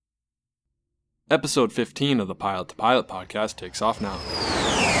Episode 15 of the Pilot to Pilot podcast takes off now.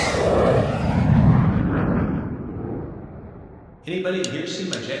 Anybody here see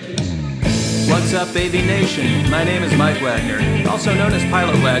my jet keys? What's up, AV Nation? My name is Mike Wagner, also known as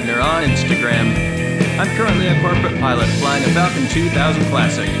Pilot Wagner on Instagram. I'm currently a corporate pilot flying a Falcon 2000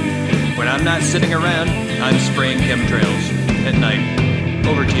 Classic. When I'm not sitting around, I'm spraying chemtrails at night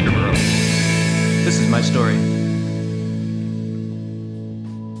over Teterboro. This is my story.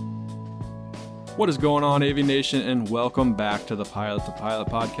 What is going on, AV Nation, and welcome back to the Pilot to Pilot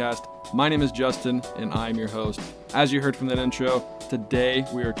podcast. My name is Justin, and I'm your host. As you heard from that intro, today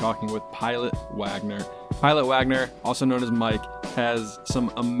we are talking with Pilot Wagner. Pilot Wagner, also known as Mike, has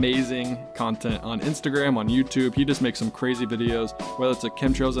some amazing content on Instagram, on YouTube. He just makes some crazy videos, whether it's a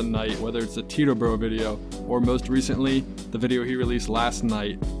chemtrails at night, whether it's a Teterboro video, or most recently, the video he released last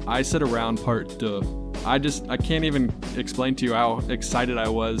night, I Sit Around Part 2. I can't even explain to you how excited I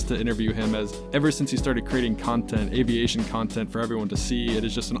was to interview him, as ever since he started creating content, aviation content for everyone to see, it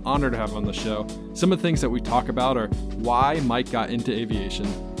is just an honor to have him on the show. Some of the things that we talk about are why Mike got into aviation,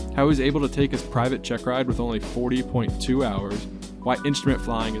 how he was able to take his private check ride with only 40.2 hours, why instrument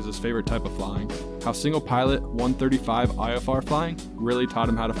flying is his favorite type of flying, how single pilot 135 IFR flying really taught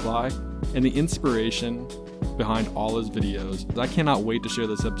him how to fly, and the inspiration behind all his videos. I cannot wait to share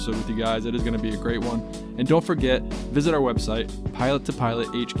this episode with you guys. It is going to be a great one. And don't forget, visit our website,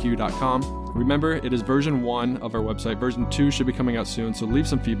 pilottopilot.hq.com. Remember, it is version 1 of our website. Version 2 should be coming out soon, so leave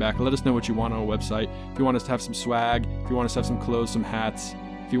some feedback. Let us know what you want on our website. If you want us to have some swag, if you want us to have some clothes, some hats,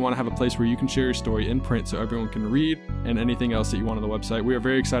 if you want to have a place where you can share your story in print so everyone can read, and anything else that you want on the website. We are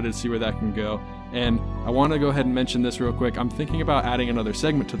very excited to see where that can go. And I want to go ahead and mention this real quick. I'm thinking about adding another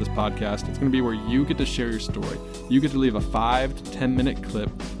segment to this podcast. It's going to be where you get to share your story. You get to leave a 5 to 10 minute clip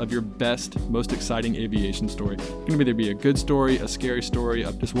of your best, most exciting aviation story. It can either be a good story, a scary story,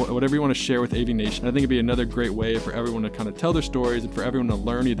 just whatever you want to share with AV Nation. I think it'd be another great way for everyone to kind of tell their stories and for everyone to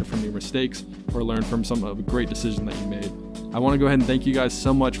learn either from your mistakes or learn from some of a great decision that you made. I want to go ahead and thank you guys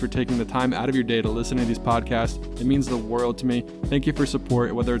so much for taking the time out of your day to listen to these podcasts. It means the world to me. Thank you for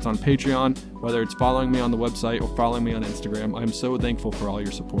support, whether it's on Patreon, whether it's following me on the website or following me on Instagram. I'm so thankful for all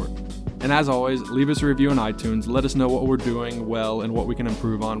your support. And as always, leave us a review on iTunes. Let us know what we're doing well and what we can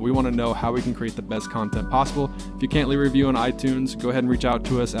improve on. We want to know how we can create the best content possible. If you can't leave a review on iTunes, go ahead and reach out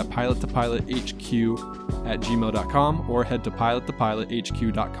to us at pilottopilot.hq@gmail.com or head to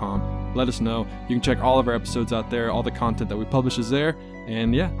pilottopilot.hq.com. Let us know. You can check all of our episodes out there. All the content that we publish is there.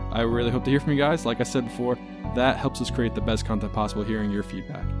 And yeah, I really hope to hear from you guys. Like I said before, that helps us create the best content possible, hearing your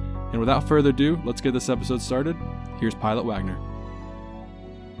feedback. And without further ado, let's get this episode started. Here's Pilot Wagner.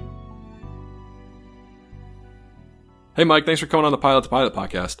 Hey, Mike, thanks for coming on the Pilot to Pilot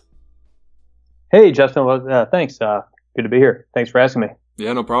podcast. Hey, Justin. Well, thanks. Good to be here. Thanks for asking me.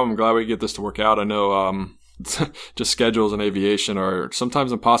 Yeah, no problem. I'm glad we get this to work out. I know just schedules in aviation are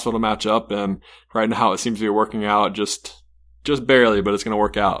sometimes impossible to match up, and right now it seems to be working out just barely, but it's going to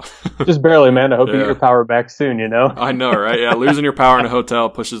work out. Just barely, man. I hope you get your power back soon, you know? I know, right? Yeah, losing your power in a hotel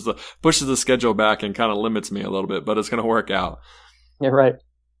pushes the schedule back and kind of limits me a little bit, but it's going to work out. Yeah, right.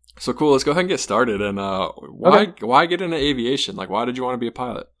 So cool. Let's go ahead and get started. And why get into aviation? Like, why did you want to be a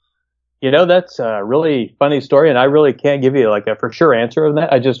pilot? You know, that's a really funny story, and I really can't give you like a for sure answer on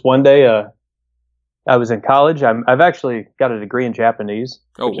that. I just one day, I was in college. I've actually got a degree in Japanese.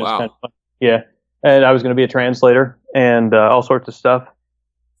 Oh, wow. Kind of fun. Yeah. And I was going to be a translator and all sorts of stuff.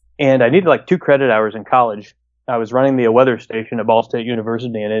 And I needed like 2 credit hours in college. I was running the weather station at Ball State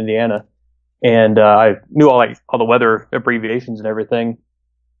University in Indiana. And I knew all the weather abbreviations and everything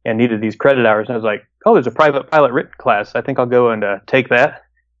and needed these credit hours. And I was like, oh, there's a private pilot written class. I think I'll go and take that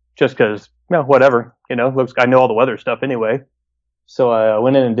just because, whatever, I know all the weather stuff anyway. So I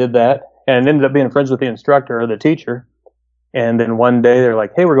went in and did that. And ended up being friends with the instructor or the teacher. And then one day they're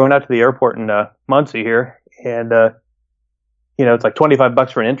like, hey, we're going out to the airport in Muncie here. And, it's like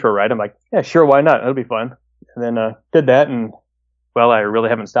 $25 for an intro ride. I'm like, yeah, sure, why not? That'll be fun. And then did that. And, I really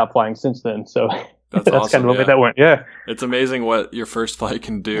haven't stopped flying since then. So that's awesome, kind of the way that went. Yeah. It's amazing what your first flight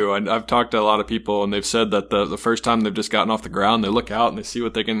can do. I've talked to a lot of people, and they've said that the first time they've just gotten off the ground, they look out and they see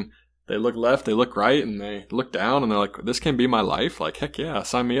what they can. They look left, they look right, and they look down, and they're like, this can be my life? Like, heck yeah,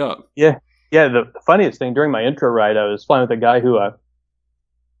 sign me up. Yeah. Yeah, the funniest thing, during my intro ride, I was flying with a guy who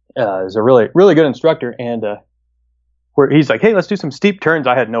is a really, really good instructor, and where he's like, hey, let's do some steep turns.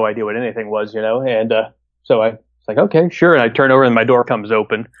 I had no idea what anything was, and so I was like, okay, sure, and I turn over, and my door comes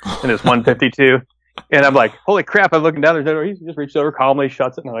open, and it's 152, and I'm like, holy crap, I'm looking down, there's no door. He just reached over, calmly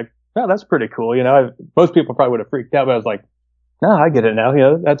shuts it, and I'm like, oh, that's pretty cool, most people probably would have freaked out, but I was like, no, I get it now.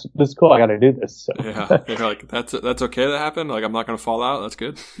 This is cool. I got to do this. So. Yeah, you're like, that's okay that happened. Like, I'm not going to fall out. That's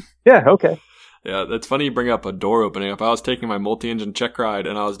good. Yeah. Okay. Yeah, it's funny you bring up a door opening. If I was taking my multi-engine check ride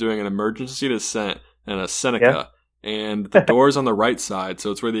and I was doing an emergency descent in a Seneca, and the door's on the right side,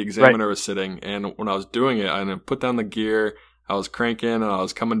 so it's where the examiner was sitting. And when I was doing it, I put down the gear, I was cranking, and I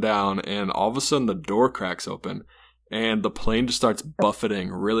was coming down, and all of a sudden the door cracks open, and the plane just starts buffeting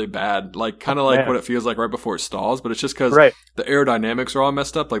really bad, like kind of like what it feels like right before it stalls. But it's just because the aerodynamics are all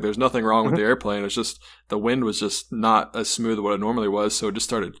messed up. Like there's nothing wrong with the airplane. It's just the wind was just not as smooth as what it normally was. So it just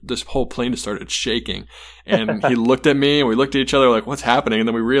started, this whole plane just started shaking. And he looked at me, and we looked at each other like, what's happening? And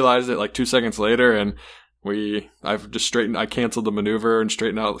then we realized it like 2 seconds later, and I canceled the maneuver and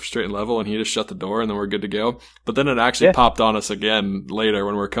straightened out straight and level, and he just shut the door, and then we're good to go. But then it actually popped on us again later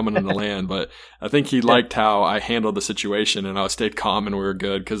when we were coming into land. But I think he liked how I handled the situation, and I stayed calm, and we were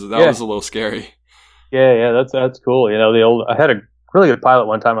good, because that was a little scary. Yeah, that's cool. You know, I had a really good pilot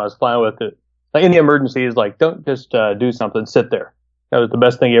one time I was flying with it. Like in the emergencies, like don't just do something, sit there. That was the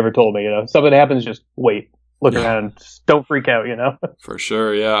best thing he ever told me. You know, if something happens, just wait. Look around and don't freak out, you know? For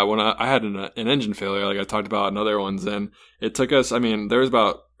sure, yeah. When I had an engine failure, like I talked about in other ones, and it took us, there was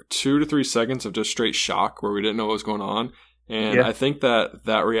about 2 to 3 seconds of just straight shock where we didn't know what was going on. And I think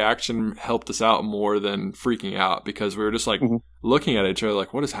that reaction helped us out more than freaking out, because we were just like looking at each other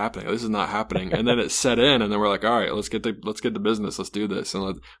like, what is happening? This is not happening. And then it set in, and then we're like, all right, let's get to business. Let's do this.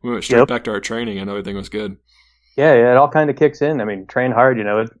 And we went straight back to our training, and everything was good. Yeah, it all kind of kicks in. Train hard, you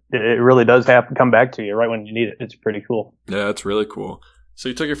know, it really does come back to you right when you need it. It's pretty cool. Yeah, it's really cool. So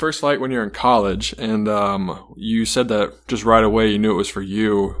you took your first flight when you were in college, and you said that just right away you knew it was for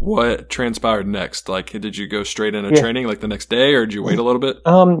you. What transpired next? Like, did you go straight into training like the next day, or did you wait a little bit?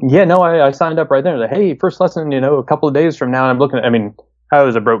 I signed up right there. Like, hey, first lesson, you know, a couple of days from now. And I'm looking at, I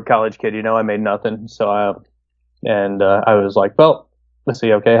was a broke college kid, you know, I made nothing. So I was like, well, let's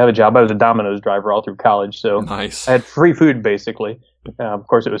see, okay, I have a job. I was a Domino's driver all through college, so nice. I had free food, basically. Of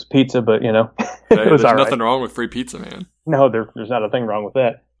course, it was pizza, but, you know, there's nothing wrong with free pizza, man. No, there's not a thing wrong with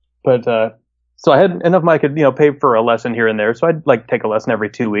that. But so I had enough money I could, you know, pay for a lesson here and there. So I'd, like, take a lesson every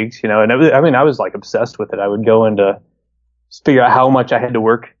 2 weeks, you know. And, I was, like, obsessed with it. I would go into figure out how much I had to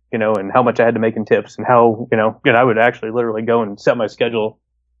work, you know, and how much I had to make in tips, and how, you know, I would actually literally go and set my schedule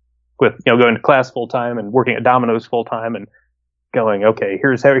with, you know, going to class full-time and working at Domino's full-time and going, okay,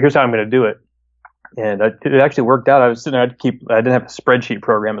 here's how I'm going to do it. And it actually worked out. I was sitting there, I didn't have a spreadsheet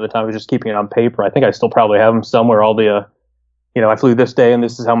program at the time. I was just keeping it on paper. I think I still probably have them somewhere. All the, you know, I flew this day and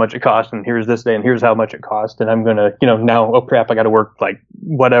this is how much it cost, and here's this day and here's how much it cost. And I'm going to, you know, now, oh crap, I got to work like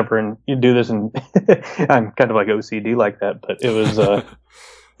whatever and you do this. And I'm kind of like OCD like that, but it was,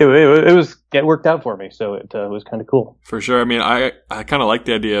 it worked out for me. So it was kind of cool. For sure. I kind of like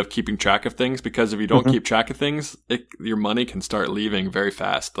the idea of keeping track of things, because if you don't keep track of things, your money can start leaving very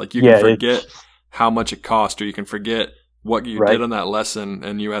fast. Like you can forget how much it cost, or you can forget what you did on that lesson,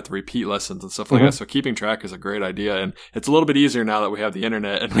 and you have to repeat lessons and stuff like that. So keeping track is a great idea. And it's a little bit easier now that we have the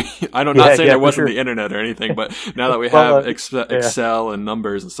internet. And not saying there wasn't the internet or anything, but now that we have Excel and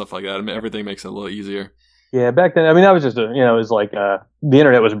numbers and stuff like that, everything makes it a little easier. Yeah, back then, I was just, it was like, the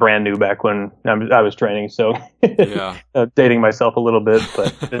internet was brand new back when I was training, so dating myself a little bit,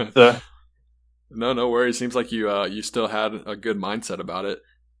 but it's, No worries. Seems like you still had a good mindset about it.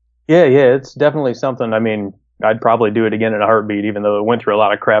 Yeah, it's definitely something. I'd probably do it again in a heartbeat, even though it went through a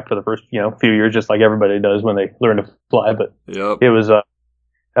lot of crap for the first, few years, just like everybody does when they learn to fly, but it was,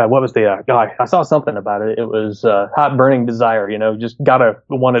 what was the, I saw something about it. It was, hot burning desire, just gotta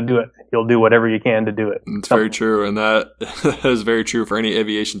want to do it. You'll do whatever you can to do it. It's very true. And that is very true for any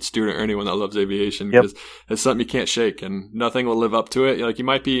aviation student or anyone that loves aviation, because it's something you can't shake, and nothing will live up to it. Like, you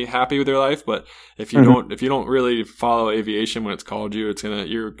might be happy with your life, but if you don't really follow aviation when it's called you,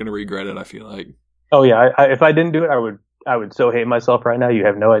 you're going to regret it, I feel like. Oh yeah. If I didn't do it, I would so hate myself right now. You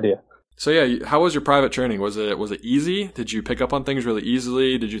have no idea. So yeah, how was your private training? Was it easy? Did you pick up on things really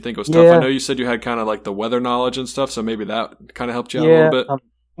easily? Did you think it was tough? I know you said you had kind of like the weather knowledge and stuff, so maybe that kind of helped you out a little bit.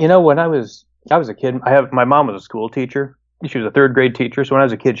 When I was a kid, my mom was a school teacher. She was a third grade teacher, so when I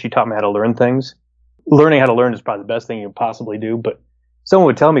was a kid, she taught me how to learn things. Learning how to learn is probably the best thing you can possibly do, but someone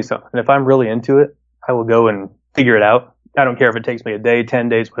would tell me something, and if I'm really into it, I will go and figure it out. I don't care if it takes me a day, 10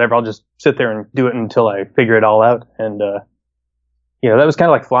 days, whatever. I'll just sit there and do it until I figure it all out. And that was kind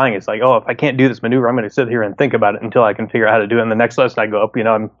of like flying. It's like, if I can't do this maneuver, I'm going to sit here and think about it until I can figure out how to do it. And the next lesson I go up,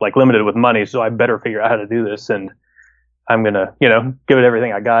 I'm like limited with money, so I better figure out how to do this. And I'm going to, give it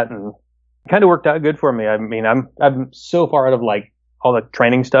everything I got. And it kind of worked out good for me. I'm so far out of like all the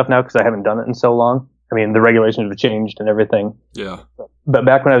training stuff now because I haven't done it in so long. The regulations have changed and everything. Yeah. But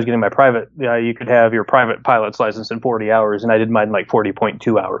back when I was getting my private, you could have your private pilot's license in 40 hours, and I did mine in like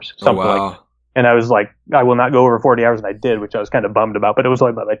 40.2 hours. Something like that. And I was like, I will not go over 40 hours, and I did, which I was kind of bummed about, but it was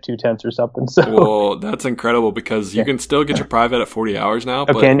only about like 2/10 or something. So, well, that's incredible because you can still get your private at 40 hours now,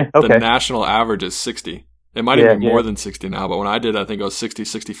 but the national average is 60. It might even be more than 60 now, but when I did, I think it was 60,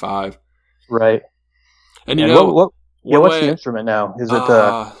 65. Right. And you know, what's the instrument now? Is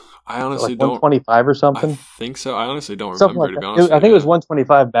it I honestly like 125 or something? I think so. I honestly don't remember, to be honest. I think it was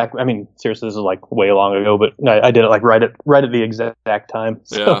 125 back. I mean, seriously, this is like way long ago, but I did it like right at the exact time.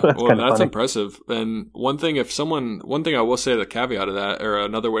 So yeah, that's funny. Impressive. And one thing I will say, the caveat of that, or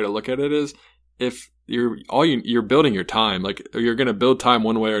another way to look at it is, if you're building your time, like you're going to build time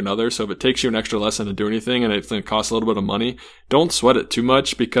one way or another. So if it takes you an extra lesson to do anything and it's going to cost a little bit of money, don't sweat it too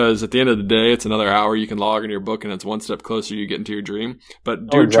much, because at the end of the day, it's another hour you can log in your book and it's one step closer you getting to your dream. But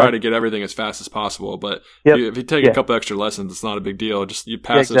try to get everything as fast as possible. But if you take a couple extra lessons, it's not a big deal. Just you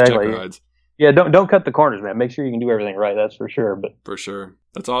pass those check rides. Yeah, don't cut the corners, man. Make sure you can do everything right. That's for sure. But for sure,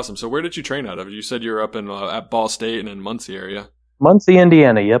 that's awesome. So where did you train out of? You said you were up in at Ball State and in Muncie area. Muncie,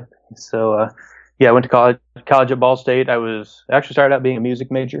 Indiana. Yep. So. Yeah, I went to college at Ball State. I actually started out being a music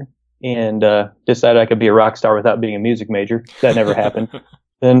major and decided I could be a rock star without being a music major. That never happened.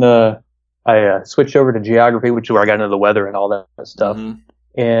 Then I switched over to geography, which is where I got into the weather and all that stuff.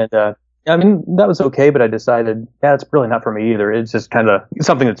 Mm-hmm. And I mean, that was okay, but I decided, it's really not for me either. It's just kind of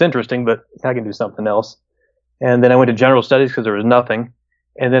something that's interesting, but I can do something else. And then I went to general studies because there was nothing.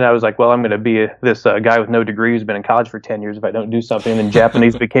 And then I was like, well, I'm going to be this guy with no degree who's been in college for 10 years if I don't do something. And then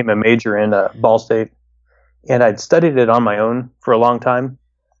Japanese became a major in Ball State. And I'd studied it on my own for a long time.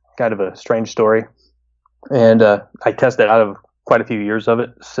 Kind of a strange story. And I tested out of quite a few years of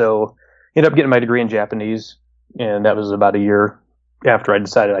it. So ended up getting my degree in Japanese. And that was about a year after I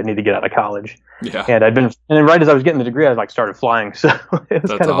decided I need to get out of college. Yeah. And then right as I was getting the degree, I started flying. So it was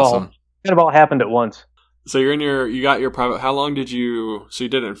That's awesome. Kind of all happened at once. So you got your private, how long did you, so you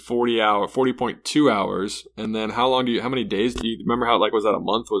did it in 40.2 hours. And then how many days do you remember was that a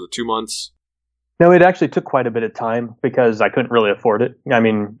month? Was it 2 months? No, it actually took quite a bit of time because I couldn't really afford it. I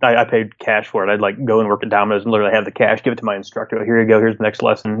mean, I paid cash for it. I'd go and work at Domino's and literally have the cash, give it to my instructor. Oh, here you go. Here's the next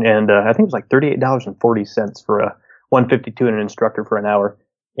lesson. And I think it was $38.40 for a 152 and an instructor for an hour.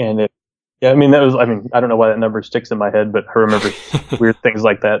 And I don't know why that number sticks in my head, but I remember weird things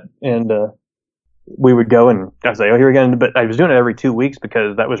like that. And, we would go and I'd say, oh, here we go. But I was doing it every 2 weeks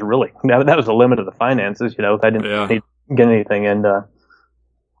because that was the limit of the finances, I didn't need to get anything. And,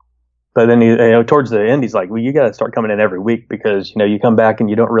 but then, towards the end, he's like, well, you got to start coming in every week because, you come back and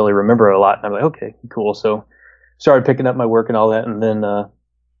you don't really remember a lot. And I'm like, okay, cool. So started picking up my work and all that. And then,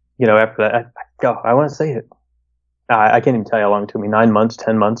 after that, I want to say it. I can't even tell you how long it took me, 9 months,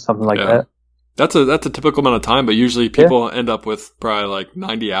 10 months, something like that. That's a typical amount of time, but usually people end up with probably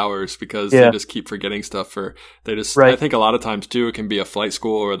 90 hours because they just keep forgetting stuff. I think a lot of times too, it can be a flight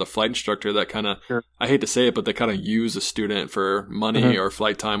school or the flight instructor that kind of, I hate to say it, but they kind of use a student for money or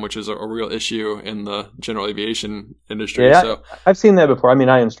flight time, which is a real issue in the general aviation industry. Yeah, so I've seen that before. I mean,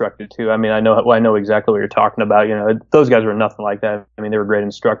 I instructed too. I mean, I know exactly what you're talking about. Those guys were nothing like that. I mean, they were great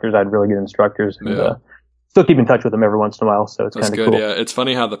instructors. I had really good instructors. And, still keep in touch with them every once in a while, so it's kind of cool. Yeah, it's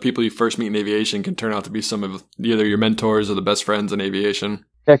funny how the people you first meet in aviation can turn out to be some of either your mentors or the best friends in aviation.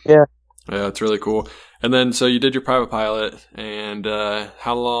 Heck yeah. Yeah, it's really cool. And then, so you did your private pilot, and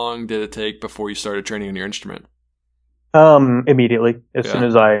how long did it take before you started training on your instrument? Immediately. As soon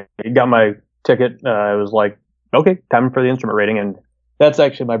as I got my ticket, I was like, okay, time for the instrument rating, and that's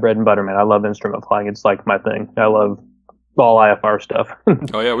actually my bread and butter, man. I love instrument flying. It's like my thing. I love all IFR stuff.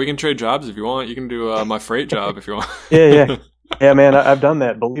 Oh yeah, we can trade jobs if you want. You can do my freight job if you want. Yeah, man, I've done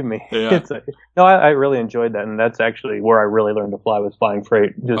that. Believe me. Yeah. I really enjoyed that, and that's actually where I really learned to fly, was flying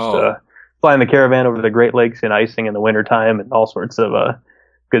freight. Just flying the Caravan over the Great Lakes and icing in the wintertime and all sorts of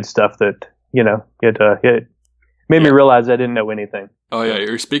good stuff that it made me realize I didn't know anything. Oh yeah,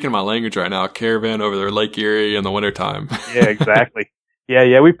 you're speaking my language right now. Caravan over there, Lake Erie in the wintertime. Yeah, exactly.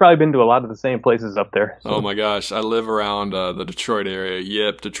 Yeah, we've probably been to a lot of the same places up there. So. Oh my gosh, I live around the Detroit area.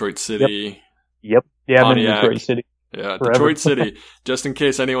 Yep, Detroit City. Yep. Yeah, I'm in Detroit City. Yeah, forever. Detroit City. Just in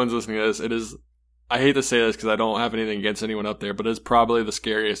case anyone's listening to this, it is. I hate to say this because I don't have anything against anyone up there, but it's probably the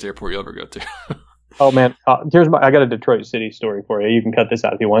scariest airport you'll ever go to. Oh man, I got a Detroit City story for you. You can cut this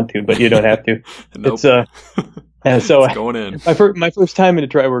out if you want to, but you don't have to. Nope. And so it's going in. My first time in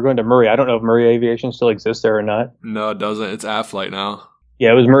Detroit, we're going to Murray. I don't know if Murray Aviation still exists there or not. No, it doesn't. It's Aflight now.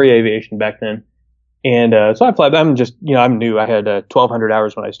 Yeah, it was Murray Aviation back then. And so I fly. I'm just, I'm new. I had 1,200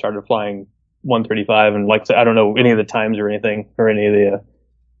 hours when I started flying 135, and I don't know any of the times or anything, or any of the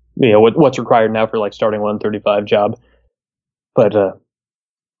what's required now for starting 135 job. But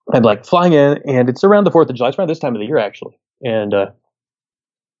I'm flying in, and it's around the 4th of July. It's around this time of the year actually, and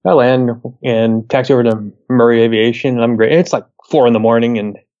I land and taxi over to Murray Aviation, and I'm great. And it's like 4 a.m,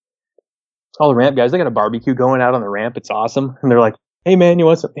 and all the ramp guys, they got a barbecue going out on the ramp. It's awesome. And they're like, "Hey man, you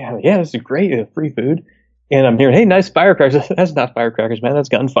want some?" Yeah, this is great. Free food. And I'm hearing, "Hey, nice firecrackers." That's not firecrackers, man. That's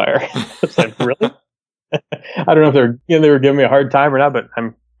gunfire. It's like, really? I don't know if they were giving me a hard time or not, but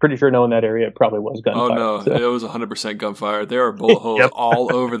I'm pretty sure knowing that area, it probably was gunfire. Oh no, so. It was 100% gunfire. There are bullet holes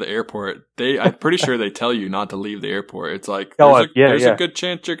all over the airport. I'm pretty sure they tell you not to leave the airport. It's like there's a good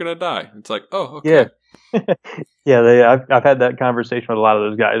chance you're gonna die. It's like, oh, okay. Yeah. Yeah, I've had that conversation with a lot of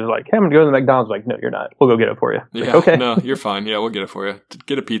those guys. Like, "Hey, I'm gonna go to the McDonald's." Like, "No, you're not. We'll go get it for you." Yeah, like, okay. No, you're fine. Yeah, we'll get it for you.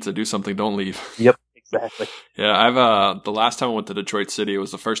 Get a pizza, do something, don't leave. Yep, exactly. Yeah, I've the last time I went to Detroit City, it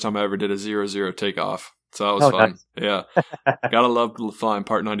was the first time I ever did a 0-0 takeoff. So that was fun. Nice. Yeah. Gotta love flying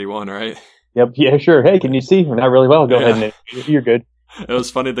Part 91, right? Yep. Yeah, sure. "Hey, can you see?" "Not really well." "Go ahead, and you're good." It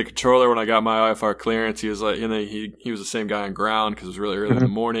was funny. The controller, when I got my IFR clearance, he was like, he was the same guy on ground because it was really early in the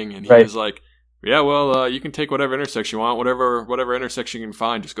morning, and he was like, "Yeah, well, you can take whatever intersection you want, whatever intersection you can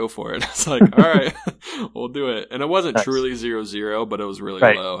find, just go for it." It's like, all right, we'll do it. And it wasn't truly 0-0, but it was really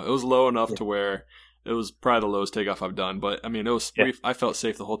low. It was low enough to where it was probably the lowest takeoff I've done. But I mean, it was. I felt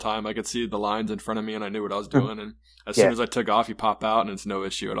safe the whole time. I could see the lines in front of me, and I knew what I was doing. And as soon as I took off, you pop out, and it's no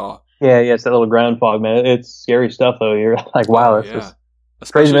issue at all. Yeah, it's that little ground fog, man. It's scary stuff, though. You're like, wow, that's just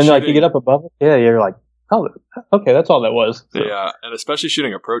crazy. And then, like, you get up above it. Yeah, you're like, oh, okay, that's all that was. So. Yeah, and especially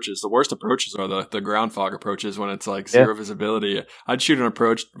shooting approaches. The worst approaches are the ground fog approaches when it's like zero visibility. I'd shoot an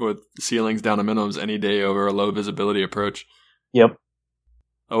approach with ceilings down to minimums any day over a low visibility approach. Yep.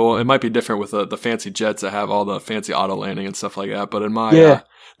 Oh, well, it might be different with the fancy jets that have all the fancy auto landing and stuff like that. But in my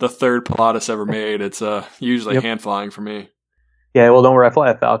the third Pilatus ever made, it's usually hand flying for me. Yeah, well, don't worry. I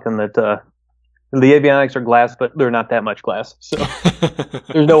fly a Falcon that the avionics are glass, but they're not that much glass, so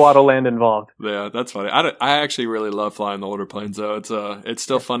there's no auto land involved. Yeah, that's funny. I actually really love flying the older planes, though. It's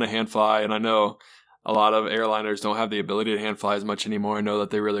still fun to hand fly, and I know a lot of airliners don't have the ability to hand fly as much anymore. I know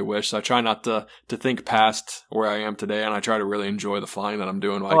that they really wish. So I try not to think past where I am today, and I try to really enjoy the flying that I'm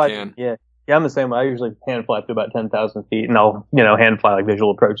doing while I can. Yeah, I'm the same way. I usually hand fly up to about 10,000 feet, and I'll hand fly like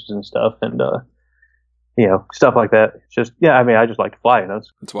visual approaches and stuff, and stuff like that. It's just, I mean, I just like to fly.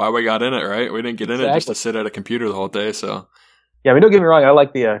 That's why we got in it, right? We didn't get in it just to sit at a computer the whole day. So yeah, I mean, don't get me wrong. I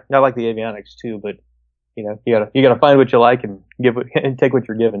like the avionics too, but you gotta find what you like and take what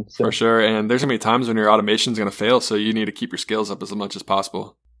you're given. So. For sure. And there's gonna be times when your automation's gonna fail, so you need to keep your skills up as much as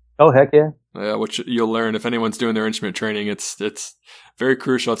possible. Oh, heck yeah. Yeah, which you'll learn if anyone's doing their instrument training. It's very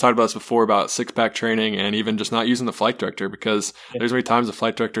crucial. I talked about this before about 6-pack training and even just not using the flight director, because there's many times the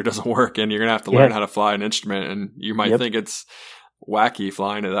flight director doesn't work and you're going to have to learn how to fly an instrument, and you might think it's wacky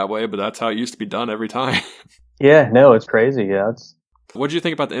flying it that way, but that's how it used to be done every time. Yeah, no, it's crazy. Yeah, What did you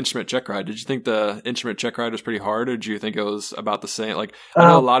think about the instrument check ride? Did you think the instrument check ride was pretty hard, or did you think it was about the same? Like, I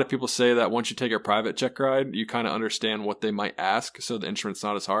know a lot of people say that once you take a private check ride, you kind of understand what they might ask, so the instrument's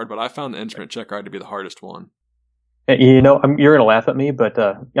not as hard. But I found the instrument check ride to be the hardest one. You're going to laugh at me, but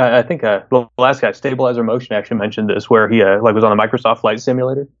I think the last guy, Stabilizer Motion, actually mentioned this, where he was on a Microsoft Flight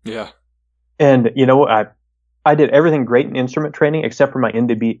Simulator. Yeah. And I did everything great in instrument training except for my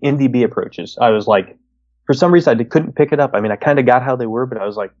NDB approaches. I was like, for some reason, I couldn't pick it up. I mean, I kind of got how they were, but I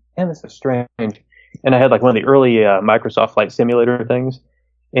was like, man, this is strange. And I had like one of the early Microsoft Flight Simulator things,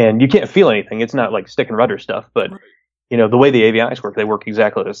 and you can't feel anything. It's not like stick and rudder stuff, but the way the avionics work, they work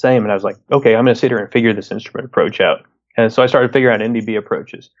exactly the same. And I was like, okay, I'm going to sit here and figure this instrument approach out. And so I started figuring out NDB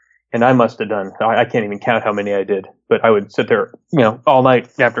approaches, and I must have done, I can't even count how many I did, but I would sit there, all night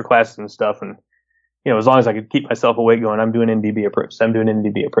after classes and stuff. And, as long as I could keep myself awake going, I'm doing NDB approaches.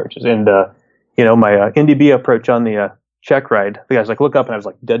 And, my NDB approach on the check ride, the guy's like, look up, and I was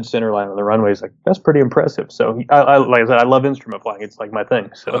like dead center line on the runway. He's like, that's pretty impressive. So I like I said, I love instrument flying. It's like my thing.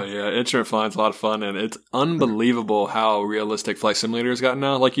 So. Oh yeah, instrument flying's a lot of fun, and it's unbelievable how realistic flight simulators gotten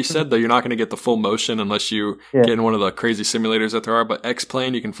now. Like you said, though, you're not going to get the full motion unless you get in one of the crazy simulators that there are. But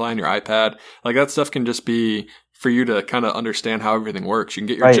X-Plane, you can fly on your iPad. Like that stuff can just be for you to kind of understand how everything works. You can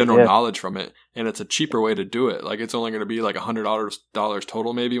get your general knowledge from it, and it's a cheaper way to do it. Like it's only going to be like $100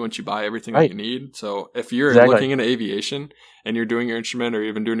 total maybe once you buy everything that you need. So if you're looking into aviation and you're doing your instrument or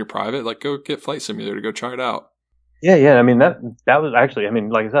even doing your private, like go get Flight Simulator, go try it out. Yeah. I mean, that was actually, I mean,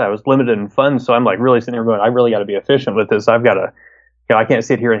 like I said, I was limited in funds, so I'm like really sitting here going, I really got to be efficient with this. I've got to, I can't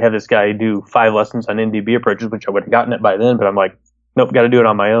sit here and have this guy do 5 lessons on NDB approaches, which I would have gotten it by then, but I'm like, nope, got to do it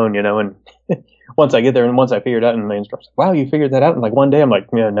on my own, and once I get there and once I figured it out, and the instructor's like, wow, you figured that out in like one day. I'm like,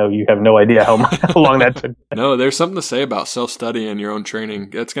 yeah, no, you have no idea how long that took. No, there's something to say about self-study and your own training.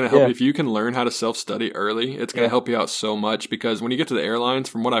 It's going to help you. If you can learn how to self-study early, it's going to help you out so much, because when you get to the airlines,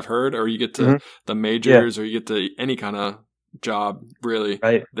 from what I've heard, or you get to the majors or you get to any kind of job, really.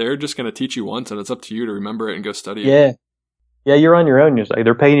 Right. They're just going to teach you once, and it's up to you to remember it and go study it. Yeah. Yeah, you're on your own. You're like,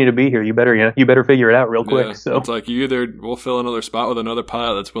 they're paying you to be here. You better figure it out real quick. Yeah. So it's like we'll fill another spot with another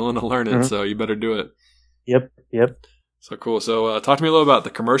pilot that's willing to learn it, so you better do it. Yep. So cool. So talk to me a little about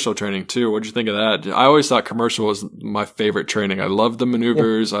the commercial training too. What'd you think of that? I always thought commercial was my favorite training. I loved the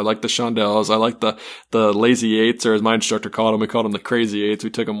maneuvers. I liked the chandelles. I liked the lazy eights, or as my instructor called them. We called them the crazy eights.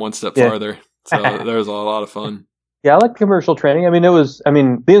 We took them one step farther. So there was a lot of fun. Yeah, I like commercial training.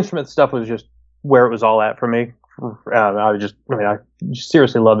 The instrument stuff was just where it was all at for me. I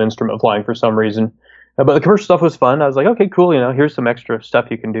seriously love instrument flying for some reason. But the commercial stuff was fun. I was like, okay, cool. Here's some extra stuff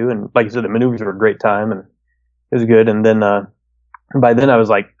you can do. And like you said, the maneuvers were a great time and it was good. And then, by then I was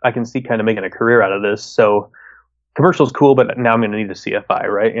like, I can see kind of making a career out of this. So commercial's cool, but now I'm going to need a CFI,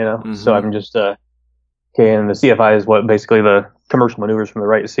 right? So I'm just, okay. And the CFI is what basically the commercial maneuvers from the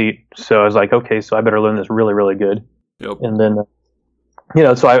right seat. So I was like, okay, so I better learn this really, really good. Yep. And then,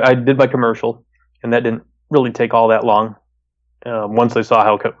 so I did my commercial, and that didn't really take all that long. Once they saw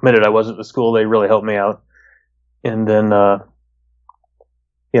how committed I was at the school, they really helped me out. And then,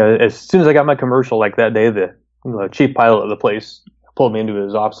 as soon as I got my commercial, like that day, the chief pilot of the place pulled me into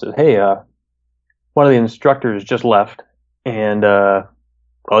his office and said, hey, one of the instructors just left, and,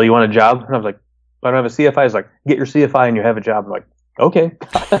 well, you want a job? And I was like, I don't have a CFI. He's like, get your CFI and you have a job. I'm like, okay.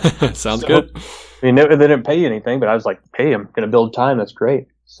 Sounds good. They didn't pay you anything, but I was like, hey, I'm going to build time. That's great.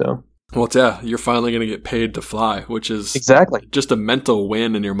 So. Well, yeah, you're finally going to get paid to fly, which is exactly just a mental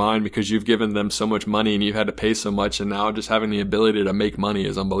win in your mind because you've given them so much money and you've had to pay so much, and now just having the ability to make money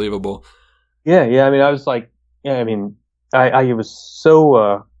is unbelievable. Yeah. I was like, I was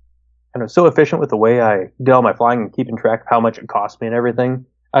so so efficient with the way I did all my flying and keeping track of how much it cost me and everything.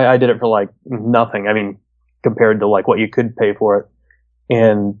 I did it for like nothing. Compared to like what you could pay for it.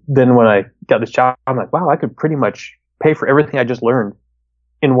 And then when I got this job, I'm like, wow, I could pretty much pay for everything I just learned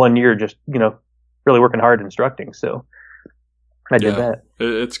in 1 year, just, really working hard instructing. So I did that.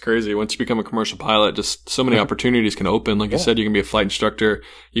 It's crazy. Once you become a commercial pilot, just so many opportunities can open. Like you said, you can be a flight instructor.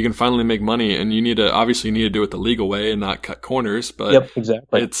 You can finally make money, and you need to do it the legal way and not cut corners. But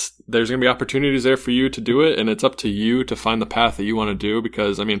exactly. There's going to be opportunities there for you to do it, and it's up to you to find the path that you want to do.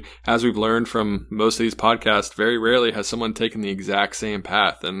 Because as we've learned from most of these podcasts, very rarely has someone taken the exact same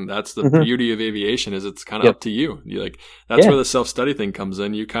path, and that's the beauty of aviation. Is it's kind of up to you. That's where the self-study thing comes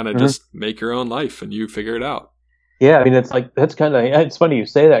in. You kind of just make your own life, and you figure it out. Yeah, it's funny you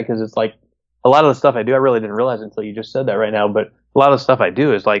say that because it's like a lot of the stuff I do, I really didn't realize until you just said that right now, but a lot of the stuff I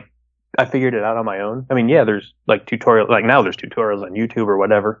do is like, I figured it out on my own. There's like tutorials, like now there's tutorials on YouTube or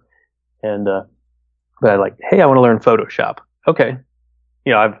whatever. And, but I like, hey, I want to learn Photoshop. Okay.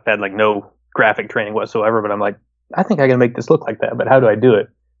 I've had like no graphic training whatsoever, but I'm like, I think I can make this look like that, but how do I do it?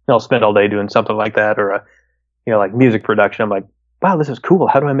 And I'll spend all day doing something like that or, like music production. I'm like, wow, this is cool.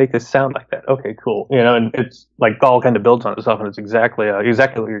 How do I make this sound like that? Okay, cool. And it's like all kind of builds on itself, and it's exactly what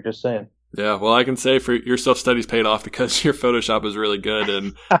you're just saying. Yeah, well, I can say for your self-study's paid off because your Photoshop is really good,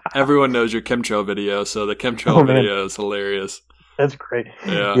 and everyone knows your chemtrail video, so the chemtrail video is hilarious. That's great.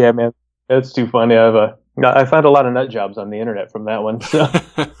 Yeah, man, that's too funny. I found a lot of nut jobs on the internet from that one. So.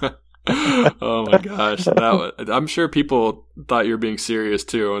 Oh my gosh, I'm sure people thought you were being serious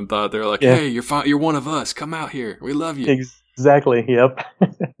too, and thought they were like, "Hey, you're one of us. Come out here. We love you." Exactly. Yep.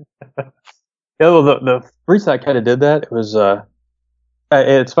 Well, the reason I kind of did that, it was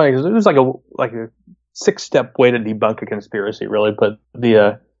it's funny because it was like a 6-step way to debunk a conspiracy, really. But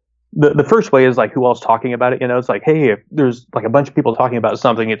the first way is like who else talking about it. It's like, hey, if there's like a bunch of people talking about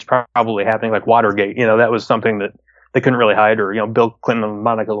something, it's probably happening. Like Watergate. That was something that they couldn't really hide, or Bill Clinton and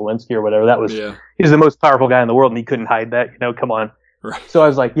Monica Lewinsky or whatever. That was he's the most powerful guy in the world, and he couldn't hide that. Come on. Right. So I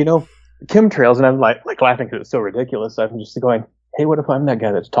was like, chemtrails, and I'm like laughing because it's so ridiculous. I'm just going, hey, what if I'm that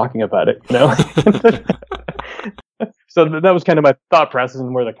guy that's talking about it? So that was kind of my thought process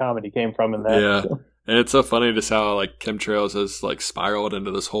and where the comedy came from in that. Yeah. So. And it's so funny just how like chemtrails has like spiraled into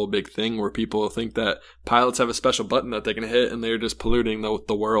this whole big thing where people think that pilots have a special button that they can hit and they're just polluting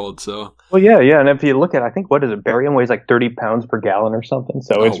the world. So well, yeah, and if you look at, I think what is it? Barium weighs like 30 pounds per gallon or something.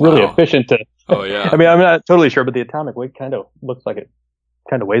 So it's really efficient to. Oh yeah. I'm not totally sure, but the atomic weight kind of looks like it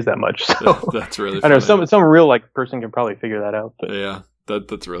kind of weighs that much. So that's really funny. I know some real like person can probably figure that out. But. Yeah,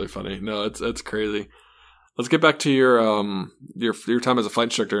 that's really funny. No, it's crazy. Let's get back to your time as a flight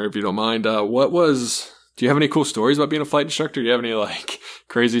instructor, if you don't mind. Do you have any cool stories about being a flight instructor? Do you have any like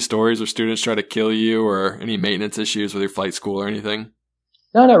crazy stories where students try to kill you, or any maintenance issues with your flight school or anything?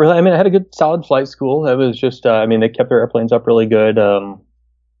 No, not really. I had a good solid flight school. It was just, they kept their airplanes up really good. I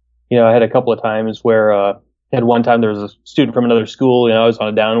had a couple of times where, had one time there was a student from another school, I was on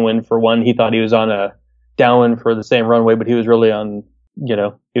a downwind for one. He thought he was on a downwind for the same runway, but he was really on, he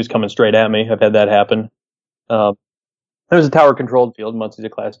was coming straight at me. I've had that happen. It was a tower controlled field. Muncie's a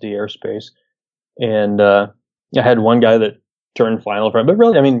Class D airspace. And, I had one guy that turned final front, but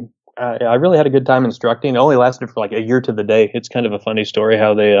really, I mean, I really had a good time instructing. It only lasted for like a year to the day. It's kind of a funny story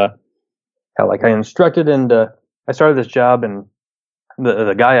how I instructed, and I started this job, and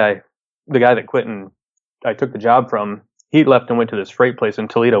the guy that quit and I took the job from, he left and went to this freight place in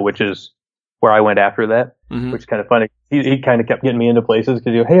Toledo, which is where I went after that, which is kind of funny. He kind of kept getting me into places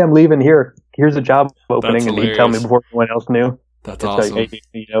because hey, I'm leaving here. Here's a job opening, and he'd tell me before anyone else knew. That's awesome. Like,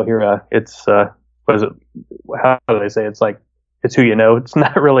 hey, here, it's what is it? How do they say? It's like, it's who you know. It's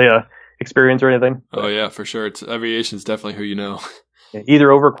not really a experience or anything. Oh yeah, for sure. Aviation is definitely who you know. Either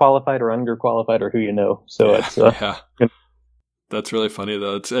overqualified or underqualified, or who you know. So it's That's really funny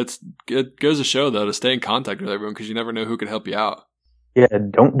though. It goes to show though to stay in contact with everyone because you never know who could help you out. Yeah,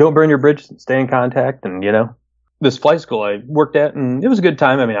 don't burn your bridges. Stay in contact, and this flight school I worked at, and it was a good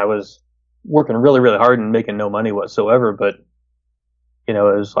time. I mean, I was working really, really hard and making no money whatsoever, but it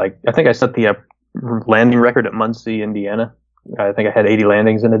was like I think I set the landing record at Muncie, Indiana. I think I had 80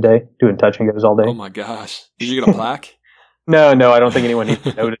 landings in a day, doing touch and goes all day. Oh my gosh! Did you get a plaque? No, I don't think anyone needs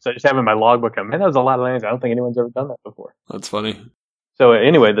to notice. I just have in my logbook. Man, that was a lot of landings. I don't think anyone's ever done that before. That's funny. So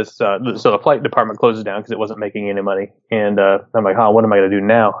anyway, so the flight department closes down because it wasn't making any money, and I'm like, what am I going to do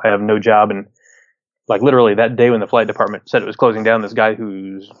now? I have no job, and like literally that day when the flight department said it was closing down, this guy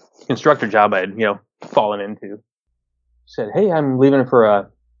whose instructor job I had fallen into said, hey, I'm leaving for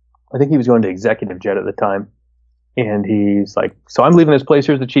I think he was going to executive jet at the time, and he's like, so I'm leaving this place.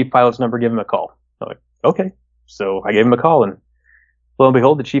 Here's the chief pilot's number. Give him a call. I'm like, okay. So I gave him a call, and lo and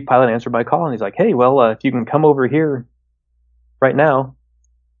behold, the chief pilot answered my call, and he's like, hey, well, if you can come over here right now,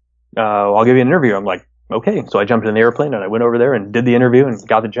 I'll give you an interview. I'm like, okay. So I jumped in the airplane and I went over there and did the interview and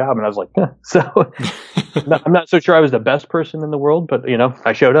got the job. And I was like, So I'm not so sure I was the best person in the world, but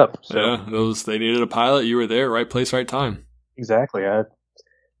I showed up. So. Yeah, they needed a pilot. You were there, right place, right time. Exactly.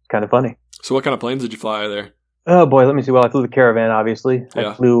 It's kind of funny. So what kind of planes did you fly there? Oh boy, let me see. Well, I flew the Caravan, obviously. Yeah.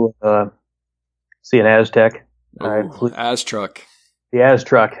 I flew, an Aztec. Oh, I flew Aztruck. the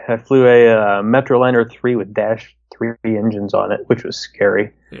Aztruck. I flew a Metroliner 3 with Dash 3 engines on it, which was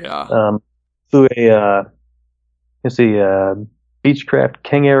scary. Yeah. Flew a Beechcraft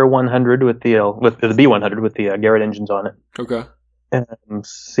King Air 100 with the B100 with the Garrett engines on it. Okay. I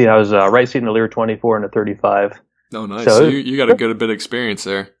was right seat in the Lear 24 and a 35. Oh, nice. So you got a good bit of experience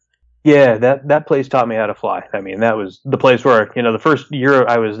there. Yeah, that place taught me how to fly. I mean, that was the place where the first year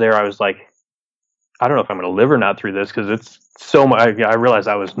I was there, I was like, I don't know if I'm going to live or not through this because it's so much. I realized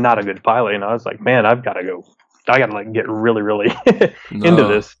I was not a good pilot, and I was like, man, I got to get really, really into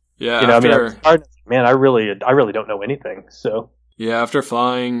this. Yeah. Man, I really don't know anything. So yeah, after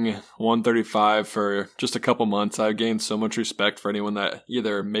flying 135 for just a couple months, I've gained so much respect for anyone that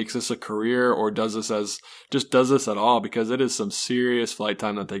either makes this a career or does this at all, because it is some serious flight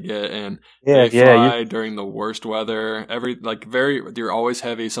time that they get, and they fly during the worst weather. You're always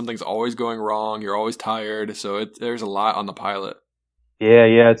heavy. Something's always going wrong. You're always tired. So there's a lot on the pilot.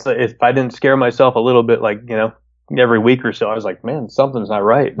 Yeah. It's if I didn't scare myself a little bit, every week or so, I was like, man, something's not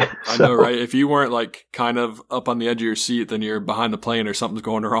right. I know, right? If you weren't kind of up on the edge of your seat, then you're behind the plane or something's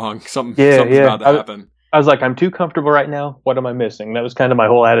going wrong. Something's about to happen. I was like, I'm too comfortable right now. What am I missing? That was kind of my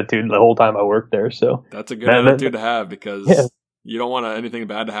whole attitude the whole time I worked there. So that's a good attitude to have, because you don't want anything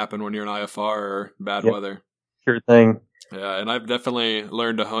bad to happen when you're in IFR or bad weather. Sure thing. Yeah, and I've definitely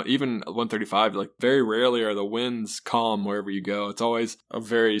learned to even 135. Very rarely are the winds calm wherever you go. It's always a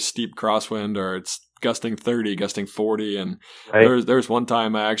very steep crosswind, or it's gusting 30, gusting 40, and there was one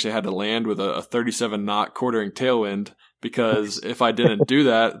time I actually had to land with a 37 knot quartering tailwind, because if I didn't do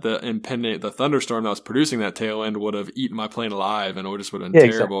that, the thunderstorm that was producing that tailwind would have eaten my plane alive, and it just would have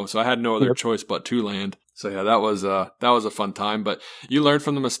been terrible. Exactly. So I had no other choice but to land. So yeah, that was a fun time. But you learn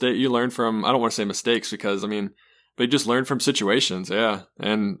from the mistake. You learn from, I don't want to say mistakes, because but you just learn from situations, yeah.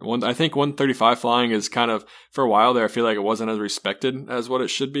 And I think 135 flying is kind of, for a while there, I feel like it wasn't as respected as what it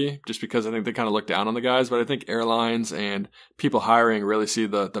should be, just because I think they kind of look down on the guys. But I think airlines and people hiring really see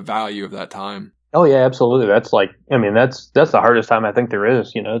the value of that time. Oh yeah, absolutely. That's that's the hardest time I think there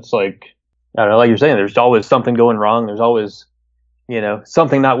is. It's like, I don't know, like you're saying, there's always something going wrong. There's always,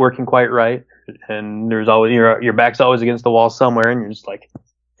 something not working quite right, and there's always your back's always against the wall somewhere, and you're just like.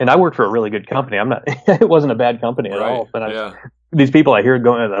 And I worked for a really good company. It wasn't a bad company at all. But these people I hear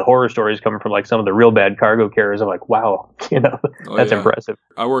going the horror stories coming from like some of the real bad cargo carriers. I'm like, wow, that's impressive.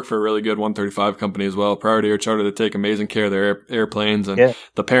 I work for a really good 135 company as well. Priority Air Charter. They take amazing care of their airplanes, and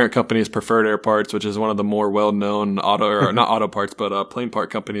the parent company is Preferred Air Parts, which is one of the more well-known not auto parts, but plane part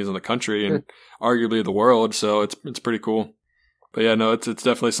companies in the country and arguably the world. So it's pretty cool. But yeah, no, it's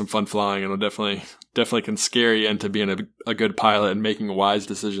definitely some fun flying, and it'll definitely can scare you into being a good pilot and making wise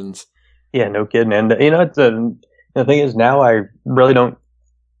decisions. Yeah, no kidding. And the thing is, now I really don't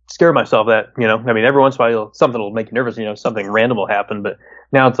scare myself that, I mean, every once in a while something will make you nervous, something random will happen. But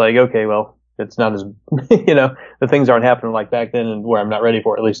now it's like, okay, well, it's not as, the things aren't happening like back then and where I'm not ready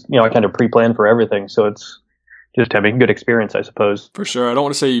for it. At least, I kind of pre-planned for everything. So it's just having a good experience, I suppose. For sure. I don't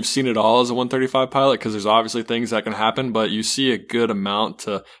want to say you've seen it all as a 135 pilot because there's obviously things that can happen, but you see a good amount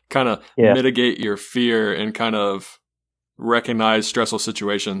to kind of mitigate your fear and kind of recognize stressful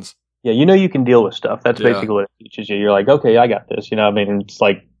situations. Yeah, you can deal with stuff. That's basically what it teaches you. You're like, okay, I got this. I mean, it's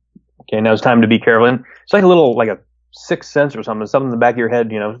like, okay, now it's time to be careful. And it's like a sixth sense or something in the back of your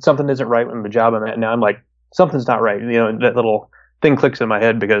head. Something isn't right in the job I'm at now. I'm like, something's not right. That little thing clicks in my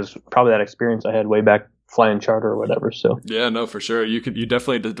head because probably that experience I had way back flying charter or whatever. So yeah, no, for sure. You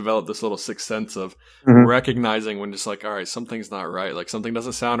definitely develop this little sixth sense of recognizing when just like, all right, something's not right. Like something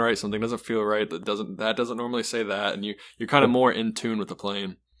doesn't sound right. Something doesn't feel right. That doesn't normally say that. And you're kind of more in tune with the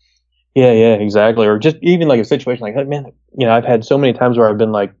plane. Yeah, exactly. Or just even like a situation like, man, I've had so many times where I've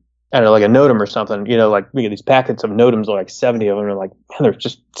been like, I don't know, like a NOTAM or something, like we get these packets of NOTAMs, like 70 of them, and like, man, there's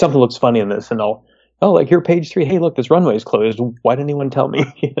just something looks funny in this. And like here, page 3, hey, look, this runway is closed. Why didn't anyone tell me?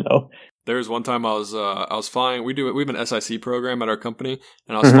 There was one time I was flying. We have an SIC program at our company,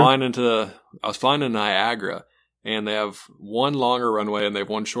 and I was flying into Niagara, and they have one longer runway and they have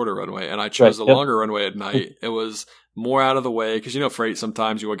one shorter runway, and I chose the longer runway at night. It was more out of the way because freight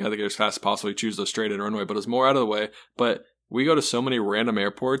sometimes you got to get as fast as possible. You choose the straight in runway, but it's more out of the way. But we go to so many random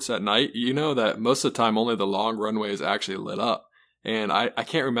airports at night, that most of the time only the long runway is actually lit up. And I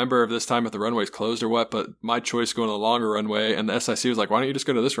can't remember if this time if the runway's closed or what, but my choice going to the longer runway, and the SIC was like, why don't you just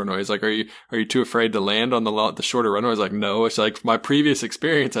go to this runway? He's like, are you too afraid to land on the shorter runway? I was like, no. It's like my previous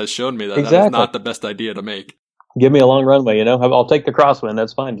experience has shown me that is not the best idea to make. Give me a long runway, I'll take the crosswind.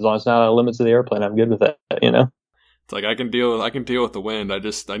 That's fine. As long as it's not out of limits of the airplane, I'm good with that, It's like I can deal with the wind.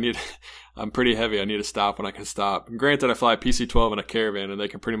 I'm pretty heavy. I need to stop when I can stop. And granted, I fly a PC-12 in a Caravan, and they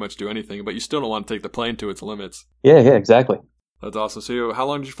can pretty much do anything, but you still don't want to take the plane to its limits. Yeah, exactly. That's awesome. So how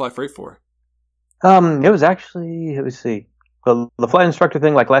long did you fly freight for? It was actually, let me see. Well, the flight instructor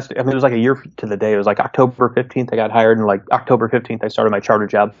thing, it was like a year to the day. It was like October 15th I got hired, and like October 15th I started my charter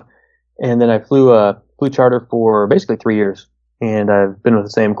job. And then I flew charter for basically 3 years. And I've been with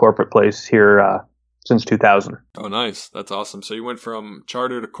the same corporate place here since 2000. Oh, nice. That's awesome. So you went from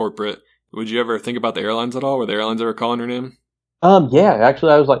charter to corporate. Would you ever think about the airlines at all? Were the airlines ever calling your name? Yeah,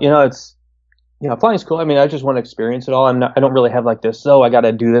 actually I was like, it's, flying's cool. I mean, I just want to experience it all. I don't really have like this, I got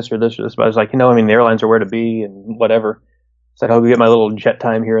to do this or this or this. But I was like, the airlines are where to be and whatever. It's like, I'll get my little jet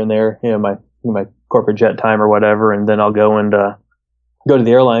time here and there, my corporate jet time or whatever. And then I'll go and go to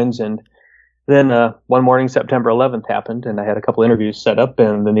the airlines. And then one morning, September 11th happened, and I had a couple interviews set up,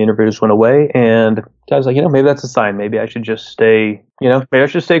 and then the interviews went away. And I was like, maybe that's a sign. Maybe I should just stay, maybe I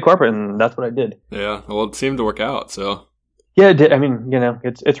should stay corporate. And that's what I did. Yeah. Well, it seemed to work out. So. Yeah, it did. I mean,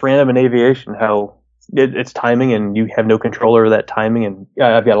 it's random in aviation how it's timing, and you have no control over that timing. And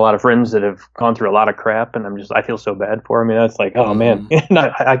I've got a lot of friends that have gone through a lot of crap, and I feel so bad for them. It's like, oh man, and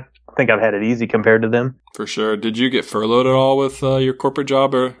I think I've had it easy compared to them. For sure. Did you get furloughed at all with your corporate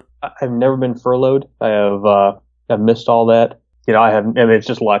job, or? I've never been furloughed. I've missed all that. It's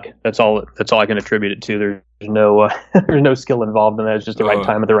just luck. That's all I can attribute it to. There's no there's no skill involved in that. It's just the right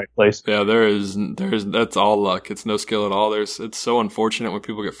time at the right place. Yeah, there's that's all luck. It's no skill at all. It's so unfortunate when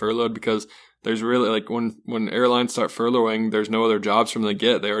people get furloughed because there's really like when airlines start furloughing, there's no other jobs from them to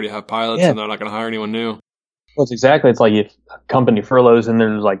get. They already have pilots and they're not going to hire anyone new. Well, it's like if a company furloughs and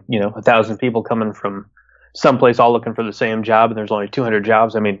there's 1,000 people coming from someplace all looking for the same job and there's only 200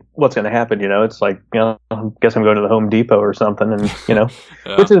 jobs. I mean, what's going to happen? It's like, I guess I'm going to the Home Depot or something and,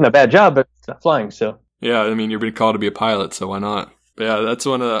 which isn't a bad job, but it's not flying. So, yeah, I mean, you're being called to be a pilot, so why not? But yeah, that's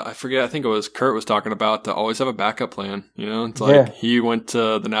one of I think it was Kurt was talking about to always have a backup plan. It's like he went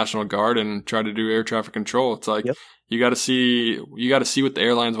to the National Guard and tried to do air traffic control. It's like, you got to see what the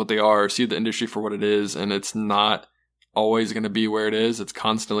airlines, what they are, see the industry for what it is. And it's not always going to be where it is. It's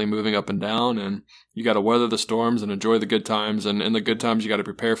constantly moving up and down, and you got to weather the storms and enjoy the good times. And in the good times, you got to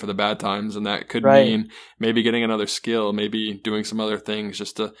prepare for the bad times. And that could mean maybe getting another skill, maybe doing some other things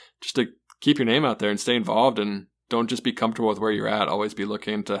just to keep your name out there and stay involved, and don't just be comfortable with where you're at. Always be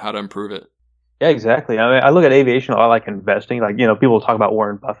looking to how to improve it. Yeah, exactly. I mean, I look at aviation a lot like investing. Like, people talk about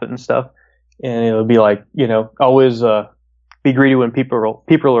Warren Buffett and stuff, and it'll be like, always be greedy when people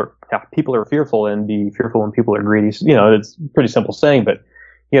are fearful, and be fearful when people are greedy. So, it's a pretty simple saying, but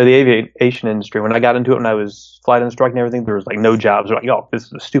the aviation industry, when I got into it, when I was flight instructing and everything, there was like no jobs. Like, oh, this is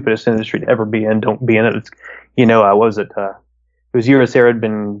the stupidest industry to ever be in. Don't be in it. It's, I was at, it was US Air had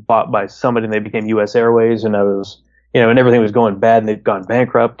been bought by somebody and they became US Airways, and I was, and everything was going bad and they'd gone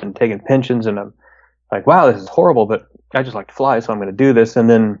bankrupt and taken pensions, and I'm like, wow, this is horrible, but I just like to fly, so I'm going to do this. And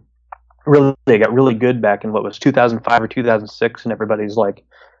then really, they got really good back in what was 2005 or 2006, and everybody's like,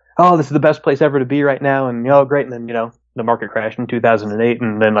 oh, this is the best place ever to be right now, and great. And then the market crashed in 2008,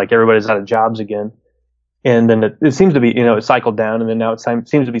 and then like everybody's out of jobs again. And then it seems to be, it cycled down, and then now it seems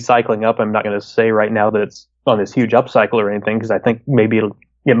to be cycling up. I'm not going to say right now that it's on this huge upcycle or anything, because I think maybe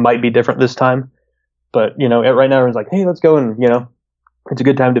it might be different this time. But right now everyone's like, hey, let's go, and it's a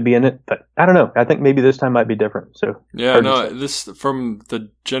good time to be in it. But I don't know. I think maybe this time might be different. So yeah, no, this from the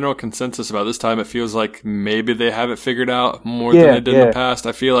general consensus about this time, it feels like maybe they have it figured out more than they did in the past.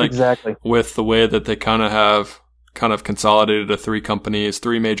 I feel like exactly with the way that they kind of consolidated to three companies,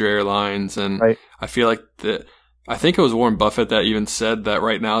 three major airlines, and right. I feel like I think it was Warren Buffett that even said that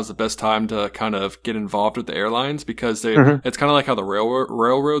right now is the best time to kind of get involved with the airlines, because it's kind of like how the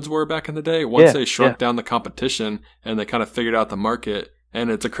railroads were back in the day. Once they shrunk down the competition and they kind of figured out the market, and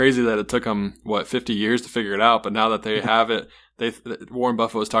it's crazy that it took them 50 years to figure it out, but now that they have it, Warren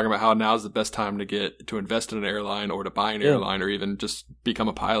Buffett was talking about how now is the best time to invest in an airline or to buy an airline or even just become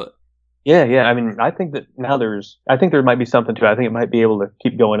a pilot. Yeah. I mean, I think that now I think there might be something to it. I think it might be able to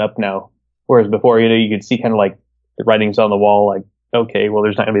keep going up now. Whereas before, you could see kind of like the writings on the wall, like, okay, well,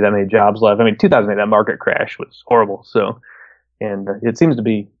 there's not going to be that many jobs left. I mean, 2008, that market crash was horrible. So, and it seems to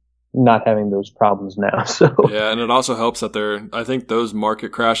be not having those problems now. So yeah, and it also helps that I think those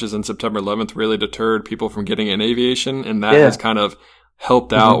market crashes in September 11th really deterred people from getting in aviation, and that has kind of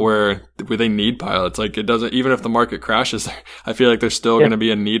helped out where they need pilots. Like, it doesn't, even if the market crashes, I feel like there's still going to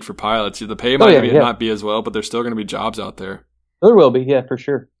be a need for pilots. The pay might not be as well, but there's still going to be jobs out there. There will be, yeah, for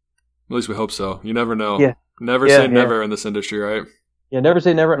sure. At least we hope so. You never know. Yeah. Never say never in this industry, right? Yeah, never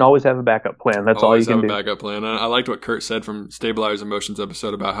say never, and always have a backup plan. That's all you can do. Always have a backup plan. I liked what Kurt said from Stabilize Emotions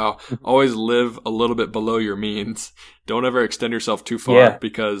episode about how always live a little bit below your means. Don't ever extend yourself too far,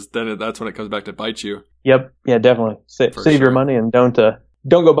 because then that's when it comes back to bite you. Yep. Yeah, definitely. Save your money, and don't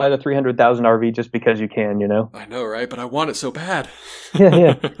go buy the $300,000 RV just because you can. I know, right? But I want it so bad.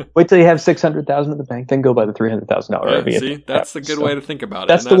 Yeah. Wait till you have $600,000 in the bank, then go buy the $300,000 RV. See, that's a good way to think about it.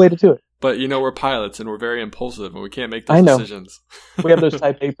 That's the way to do it. But we're pilots, and we're very impulsive, and we can't make those decisions. We have those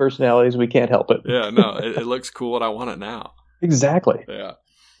type A personalities. We can't help it. Yeah, no, it looks cool, and I want it now. Exactly. Yeah,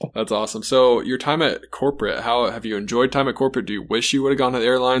 that's awesome. So your time at corporate, how have you enjoyed time at corporate? Do you wish you would have gone to the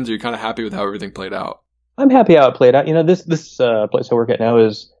airlines? Or are you kind of happy with how everything played out? I'm happy how it played out. This place I work at now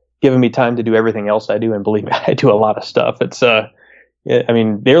is giving me time to do everything else I do, and believe me, I do a lot of stuff. It's I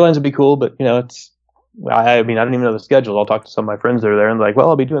mean, the airlines would be cool, but I don't even know the schedule. I'll talk to some of my friends that are there, and they're like, well,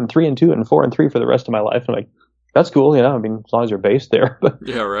 I'll be doing 3 and 2 and 4 and 3 for the rest of my life. And I'm like, that's cool, I mean, as long as you're based there. But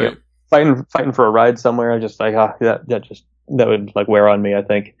yeah, right. Fighting for a ride somewhere, I just like that would like wear on me, I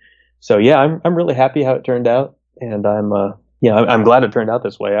think. So yeah, I'm really happy how it turned out, and I'm glad it turned out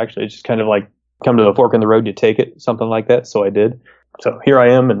this way. Actually, it's just kind of like come to the fork in the road, you take it, something like that. So I did. So here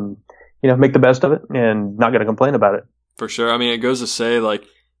I am, and make the best of it, and not going to complain about it. For sure. I mean, it goes to say, like,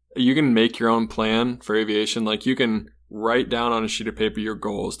 you can make your own plan for aviation. Like, you can write down on a sheet of paper your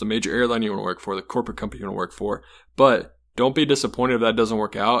goals, the major airline you want to work for, the corporate company you want to work for. But don't be disappointed if that doesn't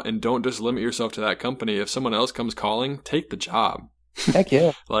work out, and don't just limit yourself to that company. If someone else comes calling, take the job. Heck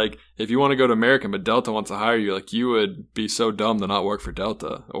yeah. Like, if you want to go to American, but Delta wants to hire you, like, you would be so dumb to not work for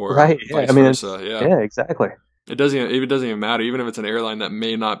Delta, or vice versa. Yeah, exactly. It doesn't even matter, even if it's an airline that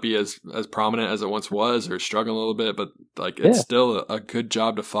may not be as prominent as it once was, or struggling a little bit, but like, it's still a good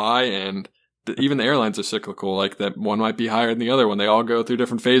job to fly. And even the airlines are cyclical. Like, that one might be higher than the other one. They all go through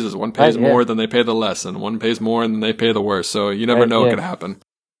different phases. One pays more than they pay the less, and one pays more than they pay the worse. So you never know what could happen.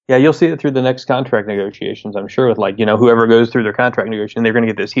 Yeah, you'll see it through the next contract negotiations, I'm sure, with whoever goes through their contract negotiation, they're going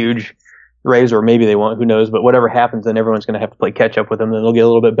to get this huge raise, or maybe they won't, who knows, but whatever happens, then everyone's going to have to play catch up with them, then they'll get a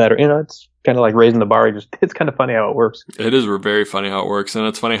little bit better. It's kind of like raising the bar. It's kind of funny how it works. It is very funny how it works, and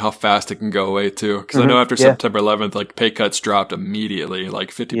it's funny how fast it can go away too, because I know after September 11th, like, pay cuts dropped immediately,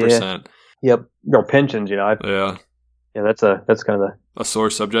 like 50%. Yep. Or pensions, Yeah, that's kind of a sore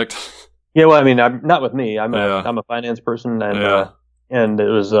subject. Yeah, well, I mean, not with me. I'm a finance person, and it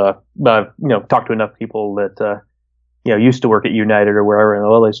was I've talked to enough people that used to work at United or wherever,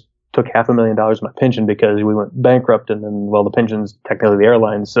 and they took $500,000 of my pension because we went bankrupt, and then, the pension's technically the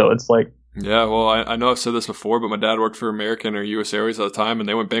airline. So it's like, Yeah, well, I know I've said this before, but my dad worked for American or U.S. Airways at the time, and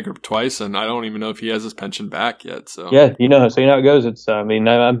they went bankrupt twice, and I don't even know if he has his pension back yet. So Yeah, so you know how it goes. It's I mean,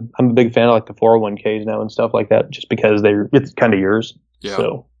 I'm a big fan of like the 401ks now and stuff like that, just because it's kind of yours. Yeah.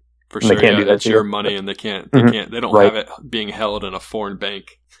 So for and they sure, can't do that it's to your you. money, and they don't Right. have it being held in a foreign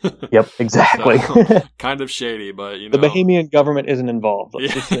bank. Yep, exactly. So, kind of shady, but The Bahamian government isn't involved.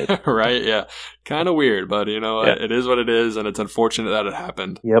 Let's just say. Yeah, right, yeah. Kind of weird, but Yeah. it is what it is, and it's unfortunate that it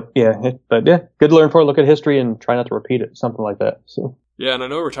happened. Yep, yeah, but yeah, good to learn for it. Look at history and try not to repeat it, something like that. So Yeah, and I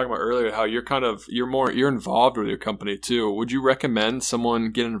know we were talking about earlier how you're involved with your company too. Would you recommend someone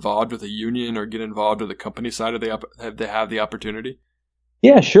get involved with a union or get involved with the company side if they have the opportunity?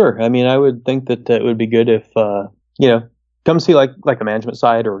 yeah, sure. I mean, I would think that it would be good if come see like the management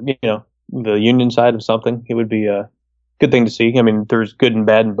side or the union side of something. It would be a good thing to see. I mean, there's good and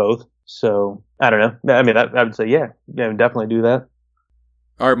bad in both. So I don't know. I mean, I would say yeah, definitely do that.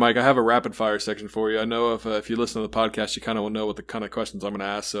 All right, Mike, I have a rapid fire section for you. I know if you listen to the podcast, you kind of will know what the kind of questions I'm going to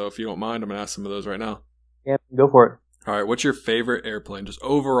ask. So if you don't mind, I'm going to ask some of those right now. Yeah, go for it. All right, what's your favorite airplane? Just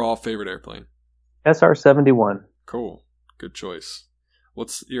overall favorite airplane? SR-71. Cool. Good choice.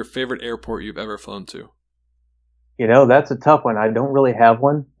 What's your favorite airport you've ever flown to? That's a tough one. I don't really have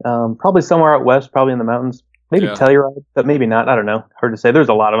one. Probably somewhere out west, probably in the mountains. Maybe Yeah. Telluride, but maybe not. I don't know. Hard to say. There's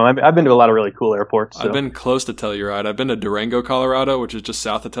a lot of them. I've been to a lot of really cool airports. So. I've been close to Telluride. I've been to Durango, Colorado, which is just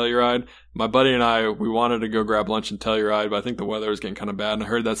south of Telluride. My buddy and I, we wanted to go grab lunch in Telluride, but I think the weather was getting kind of bad, and I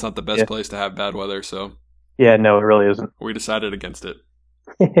heard that's not the best place to have bad weather, so Yeah, no, it really isn't. we decided against it.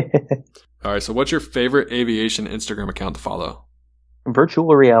 All right, so what's your favorite aviation Instagram account to follow?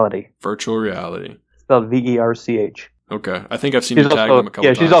 Virtual reality. Virtual reality. Spelled VERCH. Okay. I think I've seen you tag them a couple times.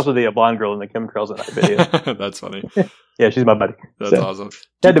 Yeah, she's also the blonde girl in the chemtrails in that video. That's funny. Yeah, she's my buddy. That's So, awesome.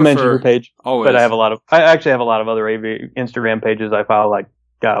 Had to mention her page. Always. But I actually have a lot of other Instagram pages I follow, like,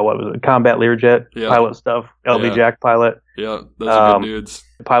 what was it? Combat Learjet, Yeah. pilot stuff, LV Yeah. Jack pilot, Yeah, those are good dudes.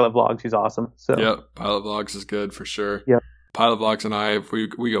 pilot vlogs. He's awesome. So Yep, Pilot Vlogs is good for sure. Yep. Pilot Vlogs and I, we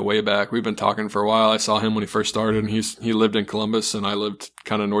go way back. We've been talking for a while. I saw him when he first started, and he lived in Columbus, and I lived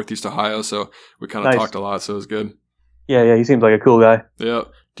kind of northeast Ohio, so we kind of Nice. talked a lot, so it was good. yeah, he seems like a cool guy. Yeah.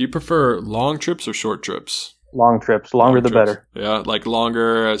 Do you prefer long trips or short trips? Long trips, longer Long the trips. better. Yeah, like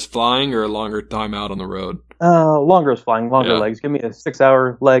longer as flying or longer time out on the road? Longer is flying, longer Yeah. legs. Give me a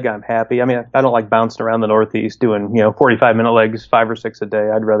 6-hour leg, I'm happy. I mean, I don't like bouncing around the Northeast doing 45-minute legs, 5 or 6 a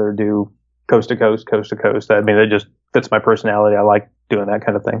day. I'd rather do coast to coast, coast to coast. I mean, it just fits my personality. I like doing that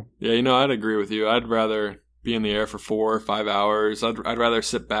kind of thing. Yeah, I'd agree with you. I'd rather be in the air for 4 or 5 hours. I'd rather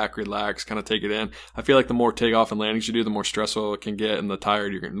sit back, relax, kind of take it in. I feel like the more takeoff and landings you do, the more stressful it can get, and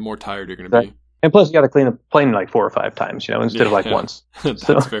the more tired you're going to be. And plus, you got to clean the plane like 4 or 5 times, instead of like Yeah. once. That's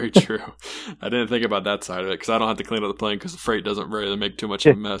So- very true. I didn't think about that side of it because I don't have to clean up the plane because the freight doesn't really make too much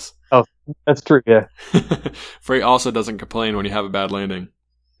of a mess. That's true. Yeah, Freight also doesn't complain when you have a bad landing.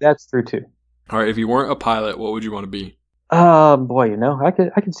 that's true too. All right, if you weren't a pilot, what would you want to be? Boy, I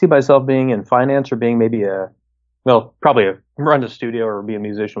could see myself being in finance or being maybe probably run a studio or be a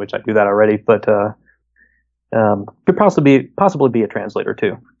musician, which I do that already. But could possibly be a translator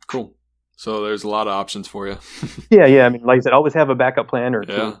too. Cool. So there's a lot of options for you. Yeah. I mean, like I said, always have a backup plan or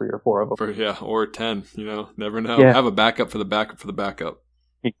 2 Yeah. or 3 or 4 of them. Or 10, never know. Yeah. Have a backup for the backup for the backup.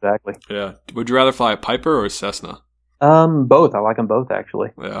 Exactly. Yeah. Would you rather fly a Piper or a Cessna? Both. I like them both actually.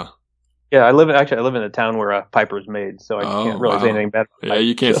 Yeah. Yeah, I live in a town where a Piper's made, so I Oh, can't really wow. say anything bad. Yeah,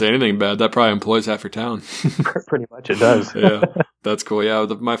 you can't say anything bad. That probably employs half your town. Pretty much it does. Yeah, that's cool. Yeah,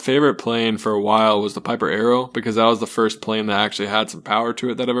 my favorite plane for a while was the Piper Arrow because that was the first plane that actually had some power to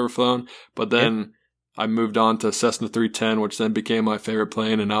it that I've ever flown. But then I moved on to Cessna 310, which then became my favorite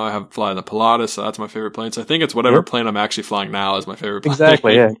plane, and now I have flying the Pilatus, so that's my favorite plane. So I think it's whatever plane I'm actually flying now is my favorite plane.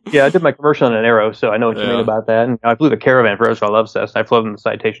 Exactly. Yeah. Yeah. I did my commercial on an Arrow, so I know what you Yeah. mean about that. And I flew the Caravan first, so I love Cessna. I flew the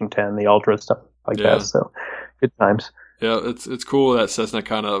Citation 10, the Ultra, stuff like Yeah. that. So good times. Yeah, it's cool that Cessna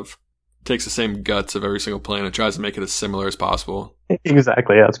kind of takes the same guts of every single plane and tries to make it as similar as possible.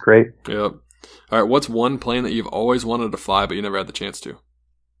 Exactly. Yeah, that's great. Yep. All right, what's one plane that you've always wanted to fly but you never had the chance to?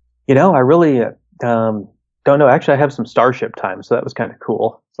 I really don't know. Actually, I have some Starship time, so that was kind of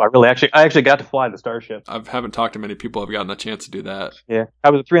cool. So I actually got to fly the Starship. I haven't talked to many people who've gotten the chance to do that. Yeah,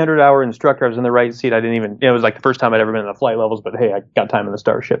 I was a 300-hour instructor. I was in the right seat. I didn't even. It was like the first time I'd ever been in the flight levels. But hey, I got time in the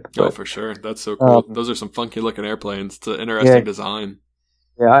Starship. Oh, But, for sure. That's so cool. Those are some funky looking airplanes. It's an interesting design.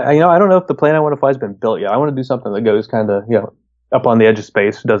 yeah, I don't know if the plane I want to fly has been built yet. I want to do something that goes kind of up on the edge of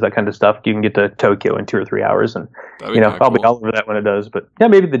space, does that kind of stuff. You can get to Tokyo in 2 or 3 hours, and That'd be kinda I'll be cool. all over that when it does. But yeah,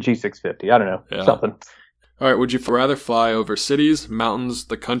 maybe the G650. I don't know, Yeah. something. All right, would you rather fly over cities, mountains,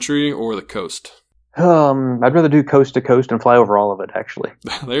 the country, or the coast? I'd rather do coast to coast and fly over all of it, actually.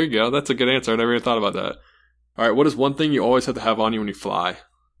 There you go. That's a good answer. I never even thought about that. All right, what is one thing you always have to have on you when you fly?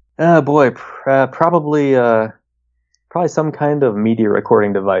 Oh boy, probably some kind of media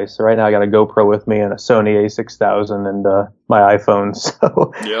recording device. Right now, I got a GoPro with me and a Sony A6000 and my iPhone.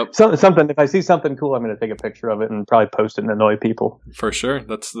 So, Yep. something. If I see something cool, I'm going to take a picture of it and probably post it and annoy people. For sure.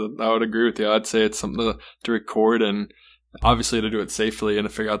 I would agree with you. I'd say it's something to record and obviously to do it safely and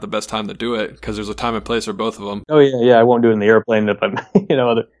to figure out the best time to do it because there's a time and place for both of them. Oh yeah. I won't do it in the airplane if I'm,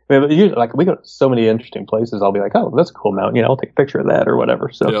 usually, like we go to so many interesting places. I'll be like, oh, that's a cool mountain. I'll take a picture of that or whatever.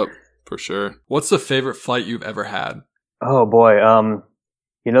 So. Yep, for sure. What's the favorite flight you've ever had? Oh boy.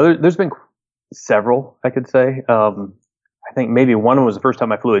 There's been several, I could say. I think maybe one was the first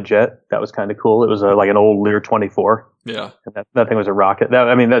time I flew a jet. That was kind of cool. It was like an old Lear 24. Yeah. And that thing was a rocket.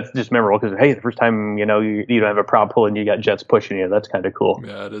 That's just memorable because, hey, the first time, you don't have a prop pulling, you got jets pushing you. That's kind of cool.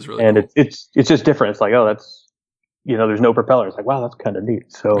 Yeah, it is really cool. And it's just different. It's like, oh, that's, there's no propeller. It's like, wow, that's kind of neat.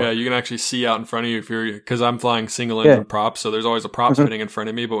 So yeah, you can actually see out in front of you because I'm flying single engine props. So there's always a prop spinning in front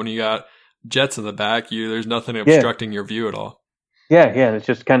of me. But when you got jets in the back, there's nothing obstructing your view at all. Yeah, and it's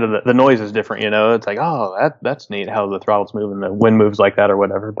just kind of the noise is different, It's like, oh, that's neat how the throttle's moving, the wind moves like that or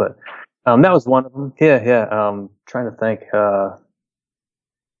whatever. But that was one of them. Yeah. Trying to think.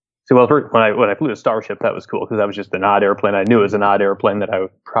 When I flew a Starship, that was cool because that was just an odd airplane. I knew it was an odd airplane that I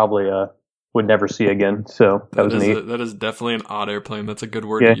would probably would never see again. So that was neat. That is definitely an odd airplane. That's a good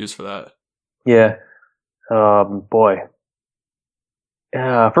word to use for that. Yeah. Boy.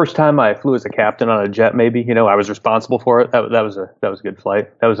 First time I flew as a captain on a jet, maybe, I was responsible for it. That was a good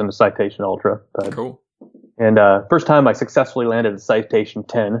flight. That was in a Citation Ultra. Cool. And first time I successfully landed a Citation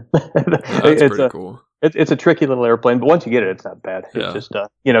 10. That's pretty cool. It's a tricky little airplane, but once you get it, it's not bad. It's just,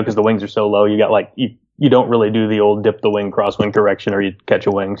 because the wings are so low, you got you don't really do the old dip the wing, cross wing correction, or you catch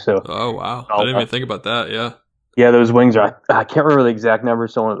a wing. So. Oh, wow. I didn't even think about that. Yeah. Yeah, those wings are, I can't remember the exact number.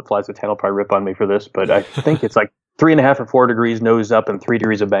 Someone that flies with 10 will probably rip on me for this, but I think it's like 3.5 or 4 degrees nose up and 3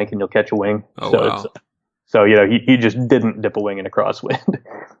 degrees of bank and you'll catch a wing. Oh, so wow. So, he just didn't dip a wing in a crosswind.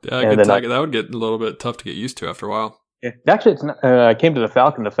 Yeah, that would get a little bit tough to get used to after a while. Yeah. Actually, it's not, I came to the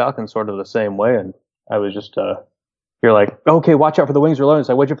Falcon. The Falcon's sort of the same way. And I was just, you're like, okay, watch out for the wings are low. And it's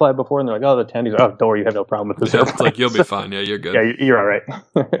like, what'd you fly before? And they're like, oh, the 10. He's like, oh, don't worry, you have no problem with this airplane. It's like, you'll be fine. Yeah, you're good. Yeah, you're all right.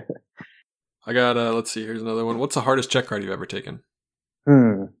 I got, let's see, here's another one. What's the hardest check ride you've ever taken?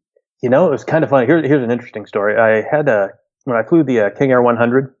 It was kind of funny. Here's an interesting story. I had when I flew the King Air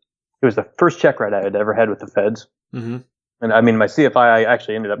 100, it was the first check ride I had ever had with the feds. Mm-hmm. And my CFI, I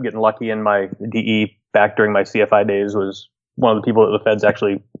actually ended up getting lucky in my DE back during my CFI days, was one of the people that the feds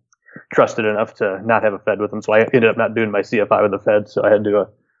actually trusted enough to not have a fed with them. So I ended up not doing my CFI with the feds. So I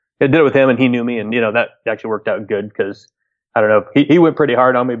did it with him, and he knew me, and that actually worked out good because I don't know, he went pretty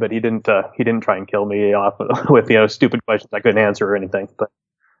hard on me, but he didn't try and kill me off with stupid questions I couldn't answer or anything. But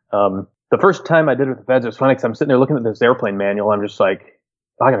the first time I did it with the feds, it was funny because I'm sitting there looking at this airplane manual. I'm just like,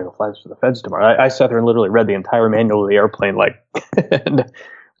 I gotta go fly this for the feds tomorrow. I sat there and literally read the entire manual of the airplane, and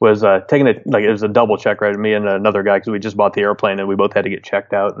was taking it like it was a double check ride. Me and another guy, because we just bought the airplane and we both had to get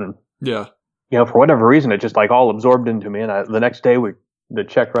checked out. And yeah, for whatever reason, it just like all absorbed into me. And the next day, the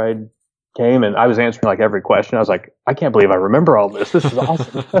check ride came and I was answering like every question. I was like, I can't believe I remember all this. This is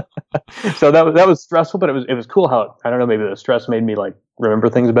awesome. So that was stressful, but it was cool how, I don't know, maybe the stress made me like remember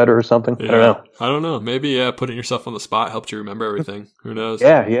things better or something. Yeah. I don't know. Maybe putting yourself on the spot helped you remember everything. Who knows?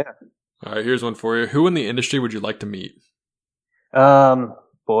 Yeah. All right, here's one for you. Who in the industry would you like to meet?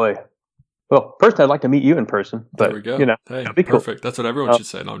 Boy. Well, first I'd like to meet you in person. But, there we go. Hey, that'd be perfect. Cool. That's what everyone should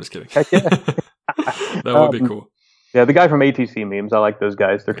say. No, I'm just kidding. Heck yeah. That would be cool. Yeah, the guy from ATC memes, I like those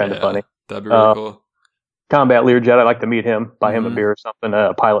guys. They're kind of funny. That'd be really cool. Combat Learjet, I'd like to meet him, buy him a beer or something,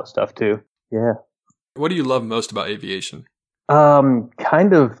 pilot stuff too. Yeah. What do you love most about aviation?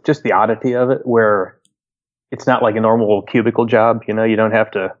 Kind of just the oddity of it, where it's not like a normal cubicle job. You don't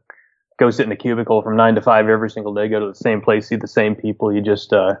have to go sit in a cubicle from 9 to 5 every single day, go to the same place, see the same people. You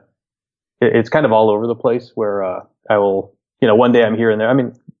just, it's kind of all over the place where, I will, one day I'm here and there. I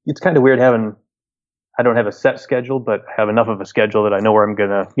mean, it's kind of weird I don't have a set schedule, but I have enough of a schedule that I know where I'm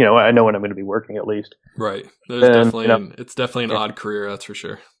gonna, I know when I'm gonna be working at least. Right. It's definitely an odd career, that's for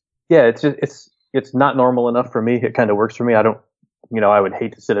sure. Yeah, it's not normal enough for me. It kind of works for me. I don't, I would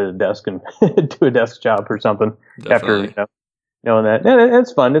hate to sit at a desk and do a desk job or something definitely. After, knowing that. And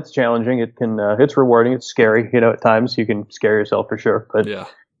it's fun. It's challenging. It can, it's rewarding. It's scary. At times you can scare yourself for sure. But yeah,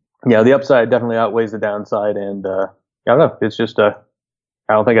 the upside definitely outweighs the downside. And I don't know. It's just I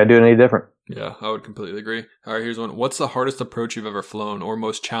don't think I'd do it any different. Yeah, I would completely agree. All right, here's one. What's the hardest approach you've ever flown, or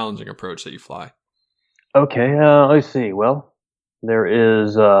most challenging approach that you fly? Okay, let's see. Well, there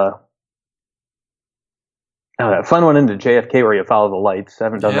is that fun one into JFK where you follow the lights. I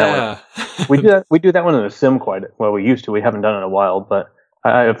haven't done that one. We do that one in a sim quite well. We used to. We haven't done it in a while, but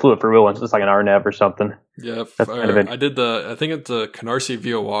I flew it for real once. It's like an RNAV or something. Yeah, I did I think it's the Canarsie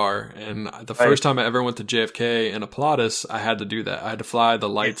VOR, and the first time I ever went to JFK in a Pilatus, I had to do that. I had to fly the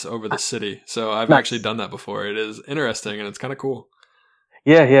lights over the city. So I've actually done that before. It is interesting, and it's kind of cool.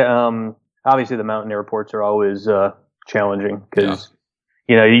 Yeah. Obviously, the mountain airports are always challenging because,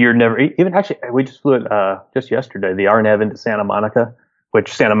 you're never even actually. We just flew it just yesterday, the RNAV into Santa Monica,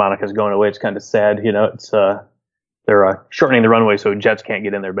 which Santa Monica is going away. It's kind of sad. It's they're shortening the runway so jets can't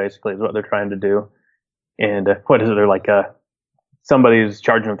get in there. Basically, is what they're trying to do. And what is it? They're like somebody's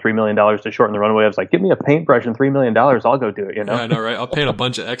charging them $3 million to shorten the runway. I was like, give me a paintbrush and $3 million. I'll go do it. Yeah, I know, right? I'll paint a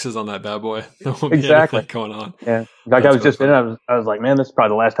bunch of X's on that bad boy. There won't exactly. be anything going on. Yeah, like I was just in. I was like, man, this is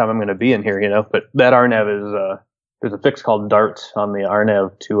probably the last time I'm going to be in here. But that RNAV is there's a fix called darts on the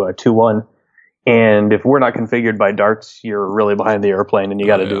RNAV to 2.1, and if we're not configured by darts, you're really behind the airplane, and you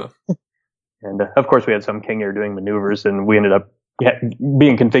got to do it. And of course, we had some King Air doing maneuvers, and we ended up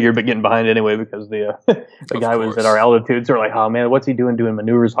being configured but getting behind anyway because the guy was at our altitude. So we're like, oh man, what's he doing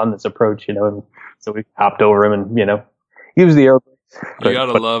maneuvers on this approach? And so we hopped over him and used the airplane. You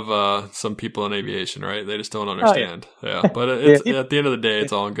gotta love some people in aviation, right? They just don't understand. Yeah, but it's at the end of the day,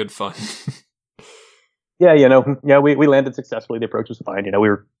 it's all in good fun. We landed successfully. The approach was fine. We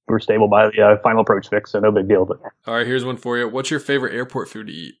were stable by the final approach fix, so no big deal. But all right, here's one for you. What's your favorite airport food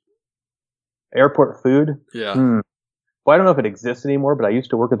to eat? Airport food? Yeah. Well, I don't know if it exists anymore, but I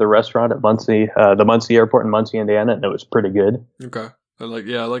used to work at the restaurant at Muncie, the Muncie Airport in Muncie, Indiana, and it was pretty good. Okay. I like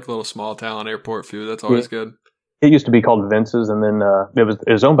little small town airport food. That's always good. It used to be called Vince's, and then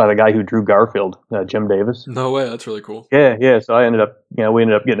it was owned by the guy who drew Garfield, Jim Davis. No way. That's really cool. Yeah. So we ended up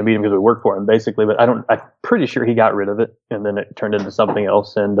getting to meet him because we worked for him, basically. But I'm pretty sure he got rid of it, and then it turned into something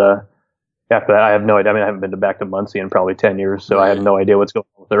else. And after that, I have no idea. I mean, I haven't been back to Muncie in probably 10 years, so I have no idea what's going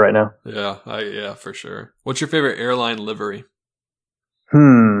on with it right now. Yeah, for sure. What's your favorite airline livery?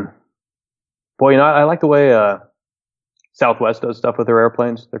 Boy, I like the way Southwest does stuff with their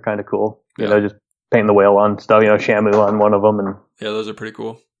airplanes. They're kind of cool. Just painting the whale on stuff. Shamu on one of them, and those are pretty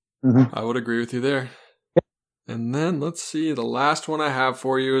cool. Mm-hmm. I would agree with you there. Yeah. And then let's see. The last one I have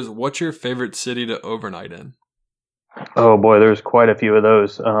for you is, what's your favorite city to overnight in? Oh boy, there's quite a few of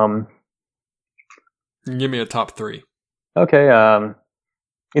those. Give me a top 3. Okay.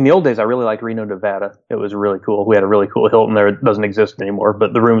 In the old days, I really liked Reno, Nevada. It was really cool. We had a really cool Hilton there. It doesn't exist anymore,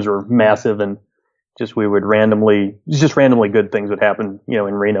 but the rooms were massive, and we would randomly good things would happen,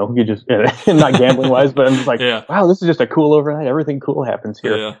 in Reno. You just, not gambling wise, but I'm just like, wow, this is just a cool overnight. Everything cool happens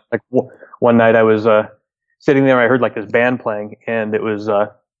here. Yeah. Like one night I was sitting there, I heard like this band playing, and it was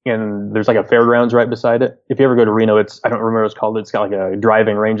and there's like a fairgrounds right beside it. If you ever go to Reno, I don't remember what it's called. It's got like a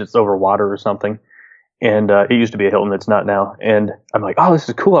driving range. It's over water or something. And it used to be a Hilton. It's not now. And I'm like, oh, this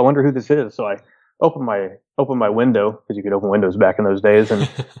is cool. I wonder who this is. So I open my window, because you could open windows back in those days, and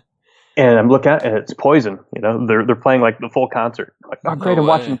and I'm looking at it, and it's Poison. They're playing like the full concert. I'm like, oh great, I'm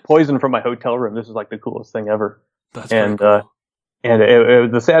watching Poison from my hotel room. This is like the coolest thing ever. That's pretty cool.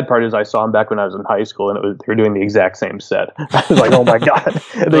 And the sad part is I saw them back when I was in high school, and they were doing the exact same set. I was like, oh my god,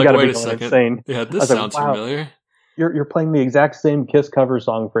 they got to be going insane. Yeah, this sounds familiar. You're playing the exact same Kiss cover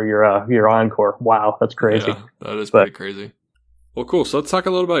song for your encore. Wow, that's crazy. Yeah, that is pretty crazy. Well, cool. So let's talk a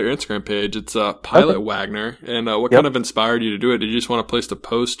little about your Instagram page. It's Pilot Wagner. And what kind of inspired you to do it? Did you just want a place to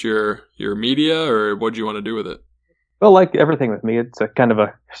post your media, or what did you want to do with it? Well, like everything with me, it's a kind of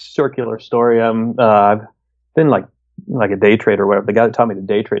a circular story. I've been like a day trader or whatever. The guy that taught me to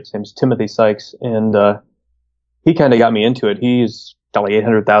day trade, his name's Timothy Sykes, and he kind of got me into it. He's got like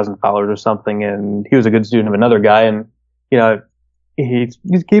 800,000 followers or something, and he was a good student of another guy, and he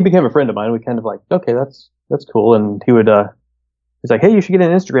became a friend of mine. We kind of like, okay, that's cool. And he would he's like, hey, you should get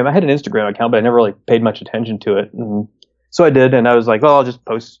an Instagram. I had an Instagram account, but I never really paid much attention to it, and so I did. And I was like, well, I'll just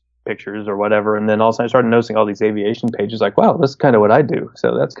post pictures or whatever. And then all of a sudden I started noticing all these aviation pages, like, wow, this is kind of what I do.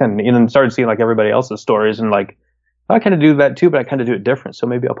 So that's kind of neat. And then started seeing like everybody else's stories, and like, I kind of do that too, but I kind of do it different. So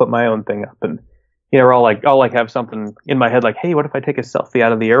maybe I'll put my own thing up, and we're all like, I'll like have something in my head, like, hey, what if I take a selfie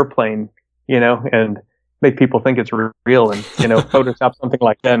out of the airplane, and make people think it's real, and Photoshop something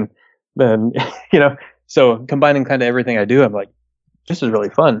like that. Then so combining kind of everything I do, I'm like, this is really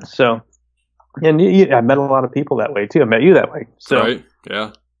fun. So, and I met a lot of people that way too. I met you that way. So, right,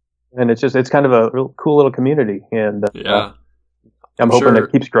 yeah. And it's kind of a real cool little community, and I'm hoping sure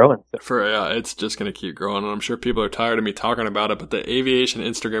it keeps growing. It's just going to keep growing, and I'm sure people are tired of me talking about it, but the aviation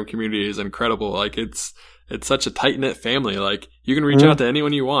Instagram community is incredible. Like, it's such a tight-knit family. Like, you can reach out to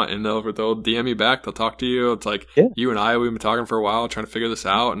anyone you want, and they'll DM you back. They'll talk to you. It's like, you and I, we've been talking for a while, trying to figure this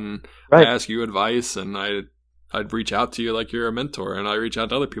out, and I ask you advice, and I'd reach out to you like you're a mentor, and I reach out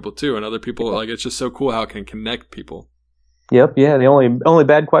to other people too, and other people, like, it's just so cool how it can connect people. Yep. Yeah. The only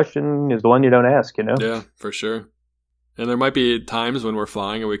bad question is the one you don't ask, you know? Yeah, for sure. And there might be times when we're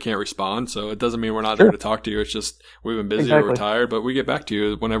flying and we can't respond, so it doesn't mean we're not there to talk to you. It's just we've been busy or we're tired, but we get back to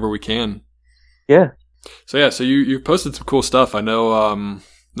you whenever we can. Yeah. So you've posted some cool stuff. I know,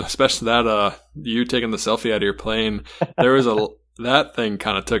 especially that you taking the selfie out of your plane. There was that thing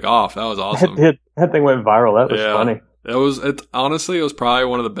kind of took off. That was awesome. That thing went viral. That was funny. Honestly, it was probably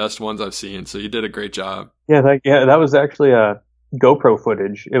one of the best ones I've seen. So you did a great job. Yeah, that was actually GoPro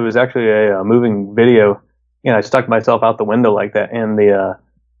footage. It was actually a moving video. And I stuck myself out the window like that, and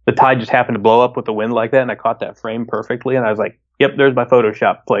the tide just happened to blow up with the wind like that, and I caught that frame perfectly. And I was like, "Yep, there's my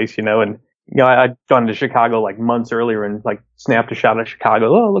Photoshop place," you know. And I'd gone to Chicago like months earlier and like snapped a shot of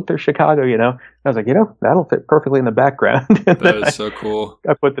Chicago. Oh, look, there's Chicago, you know. And I was like, that'll fit perfectly in the background. That is so cool.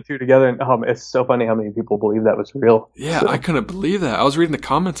 I put the two together, and it's so funny how many people believe that was real. Yeah, so. I couldn't believe that. I was reading the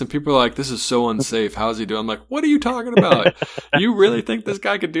comments, and people were like, "This is so unsafe. How's he doing?" I'm like, "What are you talking about? You really think this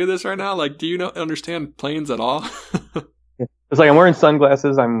guy could do this right now? Like, do you not understand planes at all?" It's like I'm wearing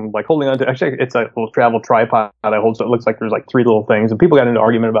sunglasses. I'm like holding on to, actually, it's a little travel tripod I hold, so it looks like there's like three little things. And people got into an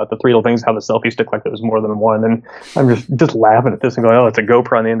argument about the three little things, how the selfie stick like there was more than one. And I'm just laughing at this and going, "Oh, it's a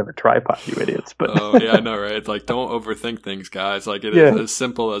GoPro on the end of a tripod, you idiots." But oh yeah, I know, right? It's like, don't overthink things, guys. Like it is as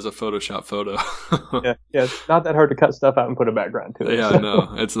simple as a Photoshop photo. yeah, it's not that hard to cut stuff out and put a background to it. Yeah,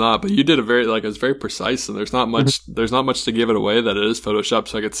 no, it's not. But you did it's very precise, and there's not much to give it away that it is Photoshop.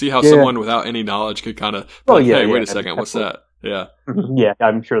 So I could see how someone without any knowledge could kind of, hey, wait a second, what's that? Yeah. Yeah,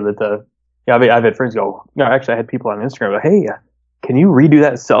 I'm sure that, I've had friends go, no, actually I had people on Instagram go, "Hey, can you redo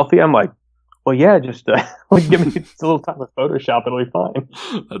that selfie?" I'm like, "Well, yeah, just give me a little time of Photoshop, it'll be fine."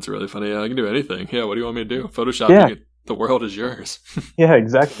 That's really funny. Yeah, I can do anything. Yeah, what do you want me to do? Photoshop, the world is yours. Yeah,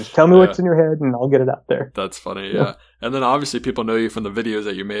 exactly. Just tell me what's in your head and I'll get it out there. That's funny, yeah. And then obviously people know you from the videos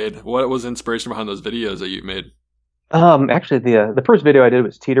that you made. What was the inspiration behind those videos that you made? Actually, the first video I did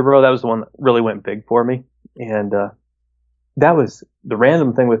was Teterboro. That was the one that really went big for me. And that was the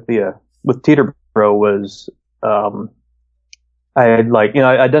random thing with Teterboro was I had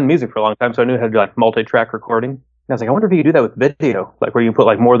I'd done music for a long time, so I knew how to do like multi-track recording. And I was like, I wonder if you could do that with video, like where you put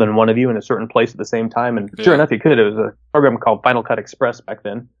like more than one of you in a certain place at the same time. And sure enough, you could. It was a program called Final Cut Express back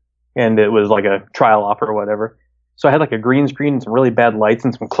then, and it was like a trial offer or whatever. So I had like a green screen and some really bad lights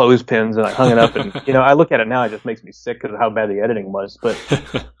and some clothespins, and I hung it up. And I look at it now, it just makes me sick because of how bad the editing was. But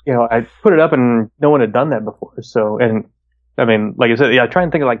I put it up, and no one had done that before. So, and I mean, like I said, I try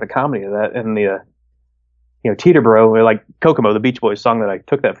and think of like the comedy of that, and the Teterboro, like Kokomo, the Beach Boys song that I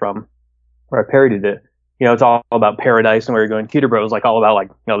took that from, where I parodied it. It's all about paradise and where you're going. Teterboro is like all about like,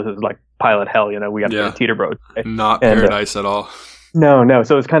 this is like pilot hell. We got to go to Teterboro today. Not paradise at all. No.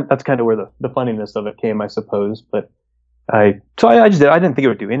 So that's kind of where the funniness of it came, I suppose. But I just did. I didn't think it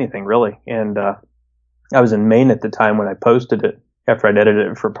would do anything really. And I was in Maine at the time when I posted it after I'd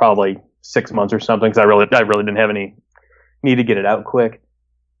edited it for probably 6 months or something, because I really didn't have any need to get it out quick.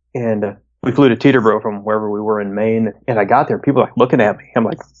 And we flew to Teterboro from wherever we were in Maine, and I got there. People were like looking at me. I'm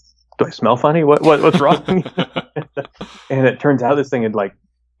like, "Do I smell funny? What's wrong?" And it turns out this thing had like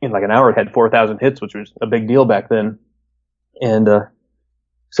in like an hour it had 4,000 hits, which was a big deal back then. And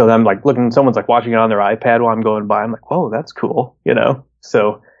so I'm like looking, someone's like watching it on their iPad while I'm going by. I'm like, "Whoa, that's cool,"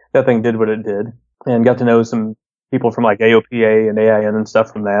 So that thing did what it did, and got to know some people from like AOPA and AIN and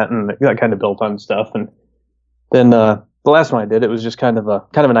stuff from that, and that kind of built on stuff. And then the last one I did, it was just kind of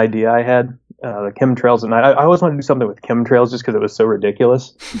an idea I had, the chemtrails, and I always wanted to do something with chemtrails just because it was so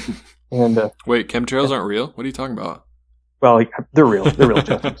ridiculous. And wait, chemtrails aren't real? What are you talking about? Well, they're real,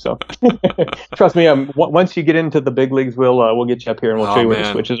 Justin. So trust me, once you get into the big leagues, we'll get you up here and we'll show you where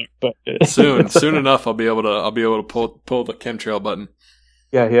the switches are. But soon enough, I'll be able to pull the chemtrail button.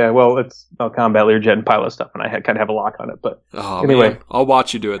 Yeah. Well, it's combat Learjet and pilot stuff, and I kind of have a lock on it. But anyway, man. I'll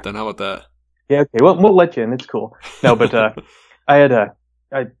watch you do it then. How about that? Yeah, okay. Well, we'll let you in. It's cool. No, but I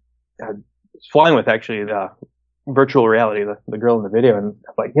was flying with actually the virtual reality, the girl in the video, and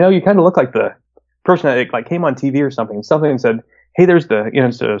I'm like, you kind of look like the person that like came on TV or something. Something said, "Hey, there's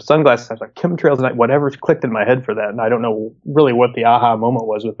the sunglasses." I was like, chemtrails, and whatever clicked in my head for that, and I don't know really what the aha moment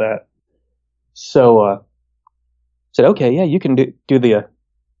was with that. So I said, "Okay, yeah, you can do the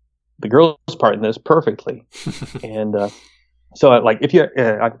girl's part in this perfectly," and. So, like, if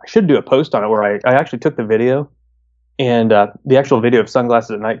I should do a post on it where I actually took the video, and the actual video of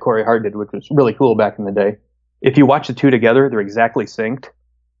Sunglasses at Night Corey Hart did, which was really cool back in the day. If you watch the two together, they're exactly synced,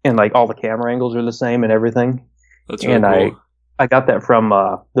 and like all the camera angles are the same and everything. That's really cool. I got that from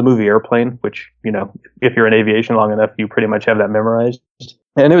the movie Airplane, which if you're in aviation long enough, you pretty much have that memorized.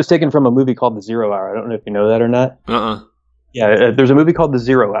 And it was taken from a movie called The 0 Hour. I don't know if you know that or not. Uh-uh. Yeah, there's a movie called The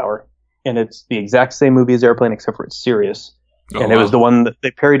 0 Hour, and it's the exact same movie as Airplane, except for it's serious. Oh, And it was the one that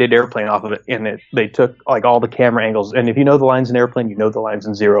they parodied Airplane off of it, and they took like all the camera angles. And if you know the lines in Airplane, you know the lines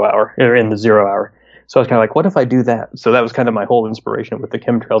in 0 Hour, or in The 0 Hour. So I was kind of like, what if I do that? So that was kind of my whole inspiration with the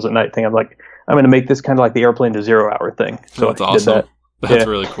Chemtrails at Night thing. I'm like, I'm going to make this kind of like the Airplane to 0 Hour thing. So That's I awesome. did that. That's Yeah.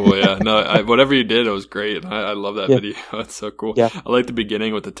 really cool. Yeah. No, whatever you did, it was great. I love that Yeah. video. That's so cool. Yeah. I like the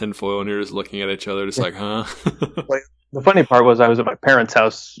beginning with the tinfoil and you're just looking at each other, just like, huh? The funny part was I was at my parents'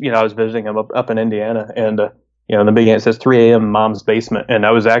 house. I was visiting them up in Indiana, and in the beginning it says 3 a.m. mom's basement, and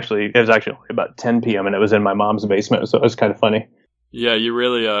it was actually about 10 p.m. and it was in my mom's basement, so it was kind of funny. Yeah, you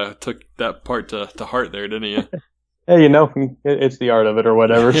really took that part to heart there, didn't you? Hey, it's the art of it or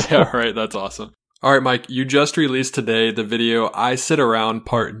whatever. Yeah, right. That's awesome. All right, Mike, you just released today the video I Sit Around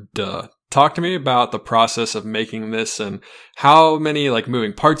Part Duh. Talk to me about the process of making this and how many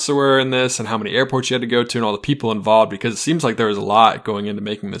moving parts there were in this and how many airports you had to go to and all the people involved, because it seems like there was a lot going into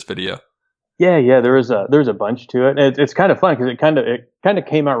making this video. Yeah, there's a bunch to it. It's kind of fun because it kind of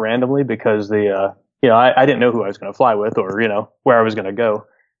came out randomly because I didn't know who I was going to fly with or where I was going to go.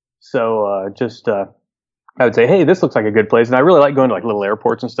 So I would say, hey, this looks like a good place. And I really like going to little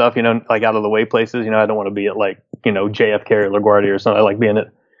airports and stuff, like out of the way places. I don't want to be at JFK or LaGuardia or something. I like being at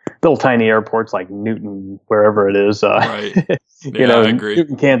little tiny airports like Newton, wherever it is. Right. Yeah, I agree.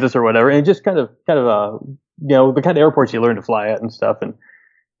 Newton, Kansas or whatever. And just kind of the kind of airports you learn to fly at and stuff. And,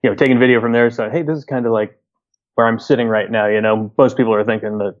 taking video from there. So, hey, this is kind of like where I'm sitting right now. Most people are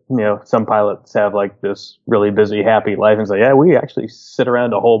thinking that, some pilots have like this really busy, happy life. And it's like, yeah, we actually sit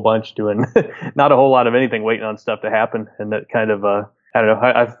around a whole bunch doing not a whole lot of anything, waiting on stuff to happen. And that kind of, I don't know,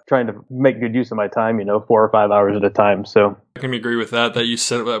 I'm trying to make good use of my time, 4 or 5 hours at a time. So I can agree with that you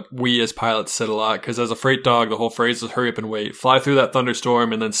said we as pilots sit a lot, because as a freight dog, the whole phrase is hurry up and wait. Fly through that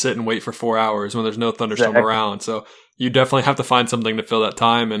thunderstorm and then sit and wait for 4 hours when there's no thunderstorm around. So you definitely have to find something to fill that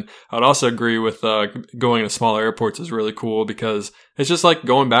time. And I'd also agree with going to smaller airports is really cool, because it's just like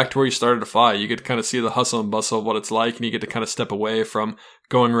going back to where you started to fly. You get to kind of see the hustle and bustle of what it's like, and you get to kind of step away from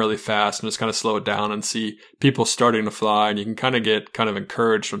going really fast and just kind of slow it down and see people starting to fly, and you can kind of get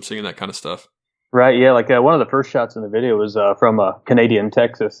encouraged from seeing that kind of stuff. Right, yeah, one of the first shots in the video was from Canadian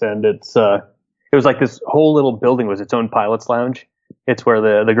Texas, and it was like this whole little building was its own pilot's lounge. It's where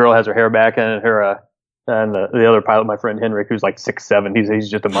the girl has her hair back, and the other pilot, my friend Henrik, who's like 6'7", he's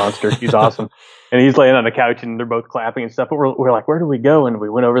just a monster. He's awesome, and he's laying on the couch, and they're both clapping and stuff. But we're like, where do we go? And we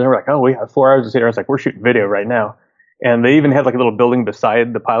went over there. We're like, oh, we have 4 hours to sit here. I was like, we're shooting video right now. And they even had like a little building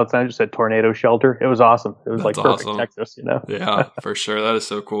beside the pilot's lounge that said tornado shelter. It was awesome. It was That's perfect awesome. Texas, Yeah, for sure. That is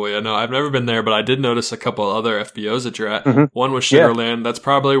so cool. Yeah, no, I've never been there, but I did notice a couple other FBOs that you're at. Mm-hmm. One was Sugarland. That's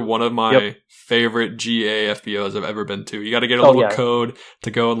probably one of my favorite GA FBOs I've ever been to. You got to get a little code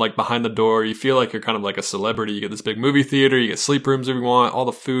to go and behind the door. You feel like you're kind of like a celebrity. You get this big movie theater. You get sleep rooms if you want. All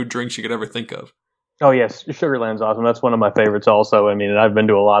the food, drinks you could ever think of. Oh yes, Sugarland's awesome. That's one of my favorites also. I mean, I've been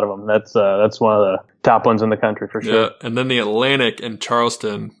to a lot of them. That's one of the top ones in the country for sure. Yeah, and then the Atlantic in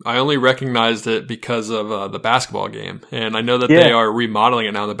Charleston, I only recognized it because of the basketball game. And I know that they are remodeling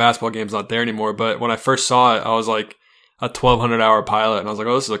it now. The basketball game's not there anymore. But when I first saw it, I was like a 1,200-hour pilot. And I was like,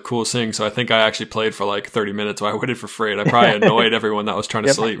 oh, this is a cool thing. So I think I actually played for 30 minutes while I waited for freight. I probably annoyed everyone that was trying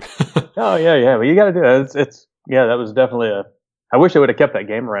to sleep. Oh, yeah. But you got to do it. That was definitely I wish they would have kept that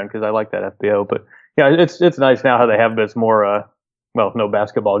game around because I like that FBO. But yeah, it's nice now how they have this more, no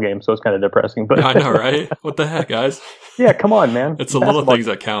basketball game, so it's kind of depressing. But I know, right? What the heck, guys? Yeah, come on, man. It's the little things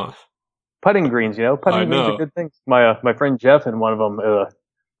that count. Putting greens, putting greens are good things. My friend Jeff in one of them,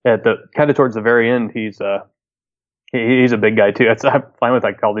 at the kind of towards the very end, he's a big guy too. I'm fine with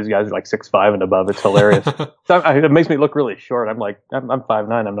all these guys are 6'5" and above. It's hilarious. It makes me look really short. I'm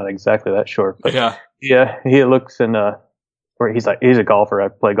 5'9". I'm not exactly that short, but yeah, he looks and where he's a golfer. I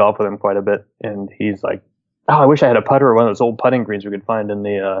play golf with him quite a bit, and he's like, oh, I wish I had a putter or one of those old putting greens we could find in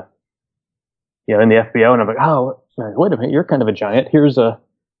the in the FBO. And I'm like, oh, wait a minute, you're kind of a giant. Here's an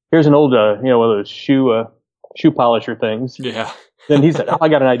old one of those shoe polisher things. Yeah. Then he said, oh, I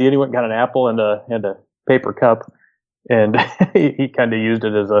got an idea. And he went and got an apple and a paper cup, and he kind of used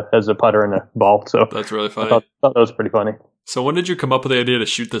it as a putter and a ball. So that's really funny. I thought that was pretty funny. So when did you come up with the idea to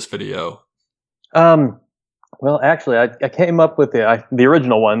shoot this video? Well, actually, I came up with the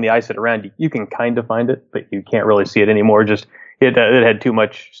original one, the I Sit Around. You can kind of find it, but you can't really see it anymore. Just it had too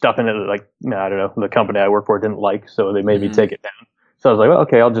much stuff in it that I don't know, the company I work for didn't like, so they made me take it down. So I was like, well,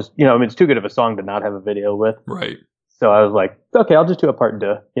 okay, I'll just, it's too good of a song to not have a video with. Right. So I was like, okay, I'll just do a part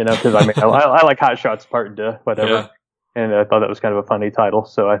duh, because I like Hot Shots part duh, whatever. Yeah. And I thought that was kind of a funny title.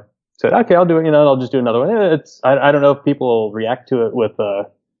 So said, okay, I'll do it. I'll just do another one. I don't know if people will react to it with,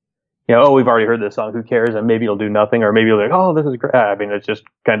 oh, we've already heard this song. Who cares? And maybe it'll do nothing, or maybe you'll be like, oh, this is great. I mean, it's just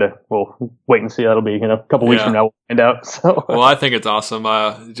kind of, we'll wait and see. That'll be, a couple weeks from now, we'll find out. So, well, I think it's awesome.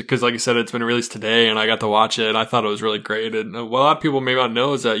 Because like you said, it's been released today and I got to watch it and I thought it was really great. And what a lot of people may not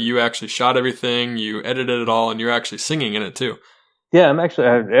know is that you actually shot everything, you edited it all, and you're actually singing in it too. Yeah, I'm actually,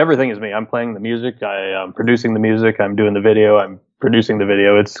 everything is me. I'm playing the music. I'm producing the music. I'm doing the video. I'm producing the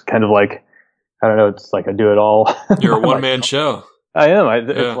video. It's kind of like, I don't know. It's like I do it all. You're a one-man show. I am.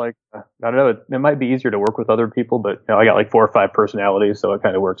 It's like, I don't know. It might be easier to work with other people, but I got like 4 or 5 personalities, so it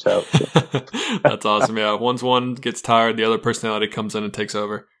kind of works out. So. That's awesome. Yeah. Once one gets tired, the other personality comes in and takes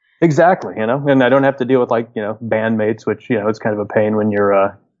over. Exactly. And I don't have to deal with like, bandmates, which, it's kind of a pain when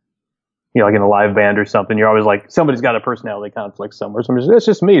you're, like in a live band or something. You're always like, somebody's got a personality conflict somewhere. So it's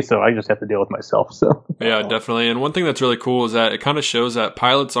just me. So I just have to deal with myself. So yeah, definitely. And one thing that's really cool is that it kind of shows that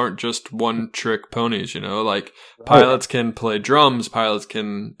pilots aren't just one trick ponies, like pilots can play drums, pilots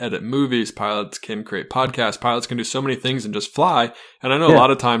can edit movies, pilots can create podcasts, pilots can do so many things and just fly. And I know a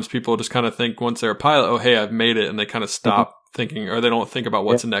lot of times people just kind of think once they're a pilot, oh, hey, I've made it. And they kind of stop thinking, or they don't think about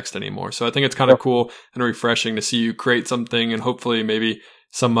what's next anymore. So I think it's kind of cool and refreshing to see you create something, and hopefully maybe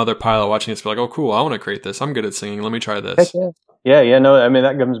some other pilot watching this be like, oh, cool, I want to create this. I'm good at singing. Let me try this. Yeah. No, I mean,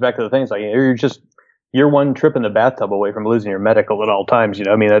 that comes back to the things like you're one trip in the bathtub away from losing your medical at all times.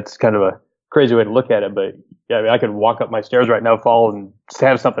 I mean, that's kind of a crazy way to look at it. But yeah, I mean, I could walk up my stairs right now, fall and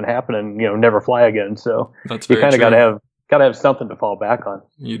have something happen and, never fly again. So that's you kind of got to have something to fall back on.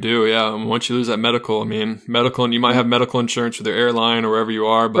 You do, yeah. And once you lose that medical, and you might have medical insurance with your airline or wherever you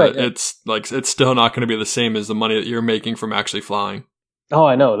are, but it's still not going to be the same as the money that you're making from actually flying. Oh,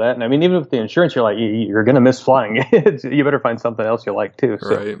 I know that. And I mean, even with the insurance, you're like, you're going to miss flying. You better find something else you like too.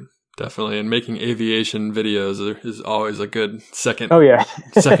 So. Right. Definitely. And making aviation videos is always a good second. Oh, yeah.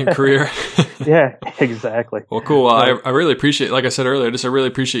 second career. Yeah, exactly. Well, cool. Well, I really appreciate, like I said earlier, I really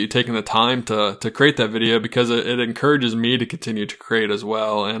appreciate you taking the time to create that video, because it encourages me to continue to create as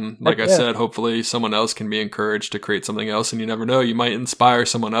well. And like I said, hopefully someone else can be encouraged to create something else. And you never know, you might inspire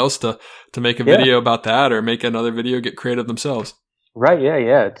someone else to make a video about that, or make another video, get creative themselves. Right.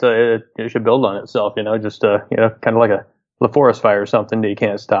 Yeah. It should build on itself, just, kind of like the forest fire or something that you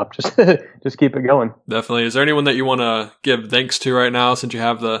can't stop. Just keep it going. Definitely. Is there anyone that you want to give thanks to right now, since you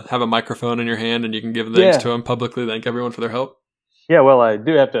have a microphone in your hand and you can give thanks to them publicly? Thank everyone for their help. Yeah, well, I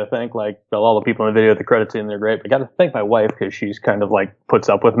do have to thank all the people in the video. The credits in, they're great. But I got to thank my wife, because she's kind of like puts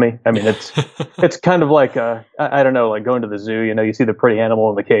up with me. I mean, it's kind of like I don't know, like going to the zoo. You see the pretty animal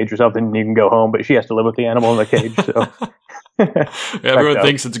in the cage or something, and you can go home, but she has to live with the animal in the cage. So. Everyone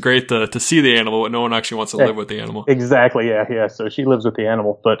thinks it's great to see the animal, but no one actually wants to live with the animal. Exactly. Yeah. So she lives with the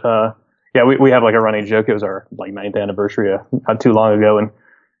animal, but we have like a running joke. It was our 9th anniversary not too long ago, and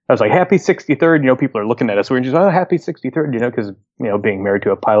I was like, happy 63rd. People are looking at us. We're just, oh, happy 63rd. Because being married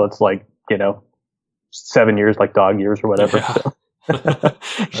to a pilot's 7 years, like dog years or whatever. Yeah. So.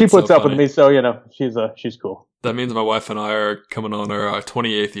 She puts up with me, so she's cool. That means my wife and I are coming on our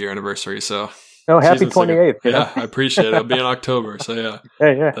 28th year anniversary. So. Oh, happy 28th. Yeah, I appreciate it. It'll be in October. So yeah.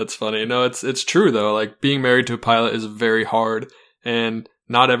 Yeah. That's funny. No, it's true though. Like, being married to a pilot is very hard, and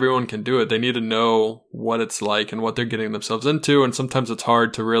not everyone can do it. They need to know what it's like and what they're getting themselves into. And sometimes it's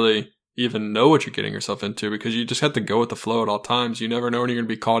hard to really even know what you're getting yourself into, because you just have to go with the flow at all times. You never know when you're going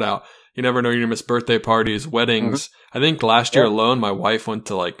to be called out. You never know you're going to miss birthday parties, weddings. Mm-hmm. I think last year alone, my wife went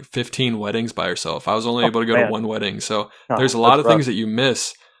to 15 weddings by herself. I was only able to go to one wedding. So there's a lot of things that you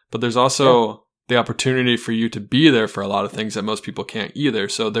miss, but there's also the opportunity for you to be there for a lot of things that most people can't either.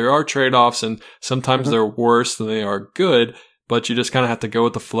 So there are trade-offs, and sometimes they're worse than they are good, but you just kind of have to go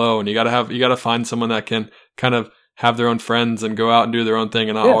with the flow, and you got to find someone that can kind of have their own friends and go out and do their own thing,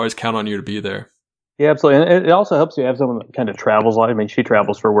 and not always count on you to be there. Yeah, absolutely. And it also helps you have someone that kind of travels a lot. I mean, she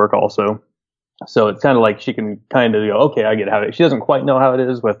travels for work also. So it's kind of like she can kind of go, okay, I get how it is. She doesn't quite know how it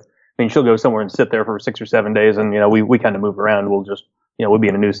is she'll go somewhere and sit there for 6 or 7 days, and, we kind of move around. We'll just, we'll be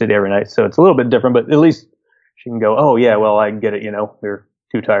in a new city every night. So it's a little bit different, but at least she can go, oh yeah, well, I get it. We're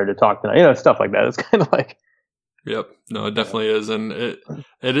too tired to talk tonight. Stuff like that. It's kind of like. Yep. No, it definitely is. And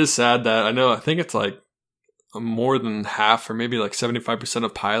it is sad that I think it's more than half, or maybe 75%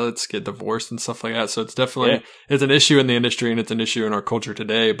 of pilots get divorced and stuff like that. So it's definitely, it's an issue in the industry, and it's an issue in our culture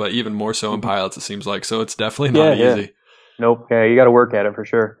today, but even more so in pilots, it seems like. So it's definitely not easy. Nope. Yeah, you got to work at it for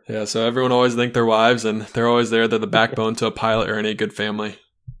sure. Yeah, so everyone always thank their wives, and they're always there. They're the backbone to a pilot or any good family.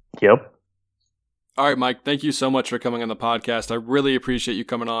 Yep. All right, Mike, thank you so much for coming on the podcast. I really appreciate you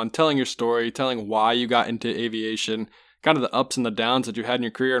coming on, telling your story, telling why you got into aviation, kind of the ups and the downs that you had in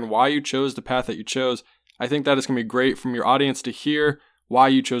your career, and why you chose the path that you chose. I think that is going to be great from your audience to hear why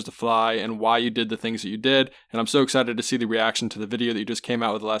you chose to fly and why you did the things that you did. And I'm so excited to see the reaction to the video that you just came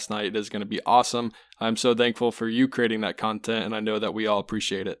out with last night. It is going to be awesome. I'm so thankful for you creating that content, and I know that we all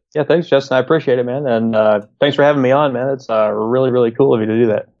appreciate it. Yeah, thanks, Justin. I appreciate it, man. And thanks for having me on, man. It's really, really cool of you to do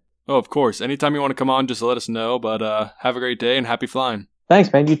that. Oh, of course. Anytime you want to come on, just let us know. But have a great day and happy flying.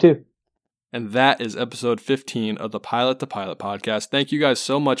 Thanks, man. You too. And that is episode 15 of the Pilot to Pilot podcast. Thank you guys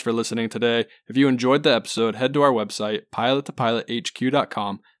so much for listening today. If you enjoyed the episode, head to our website,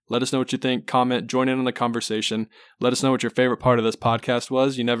 pilottopilot.hq.com. Let us know what you think, comment, join in on the conversation. Let us know what your favorite part of this podcast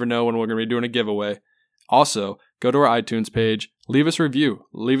was. You never know when we're going to be doing a giveaway. Also, go to our iTunes page, leave us a review,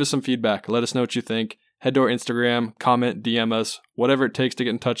 leave us some feedback, let us know what you think. Head to our Instagram, comment, DM us, whatever it takes to get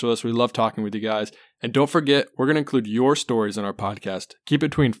in touch with us. We love talking with you guys. And don't forget, we're going to include your stories in our podcast. Keep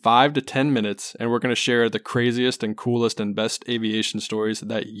it between 5 to 10 minutes, and we're going to share the craziest and coolest and best aviation stories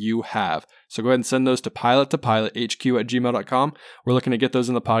that you have. So go ahead and send those to pilottopilot.hq@gmail.com. We're looking to get those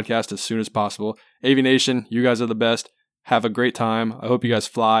in the podcast as soon as possible. Aviation, you guys are the best. Have a great time. I hope you guys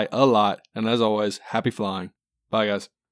fly a lot. And as always, happy flying. Bye, guys.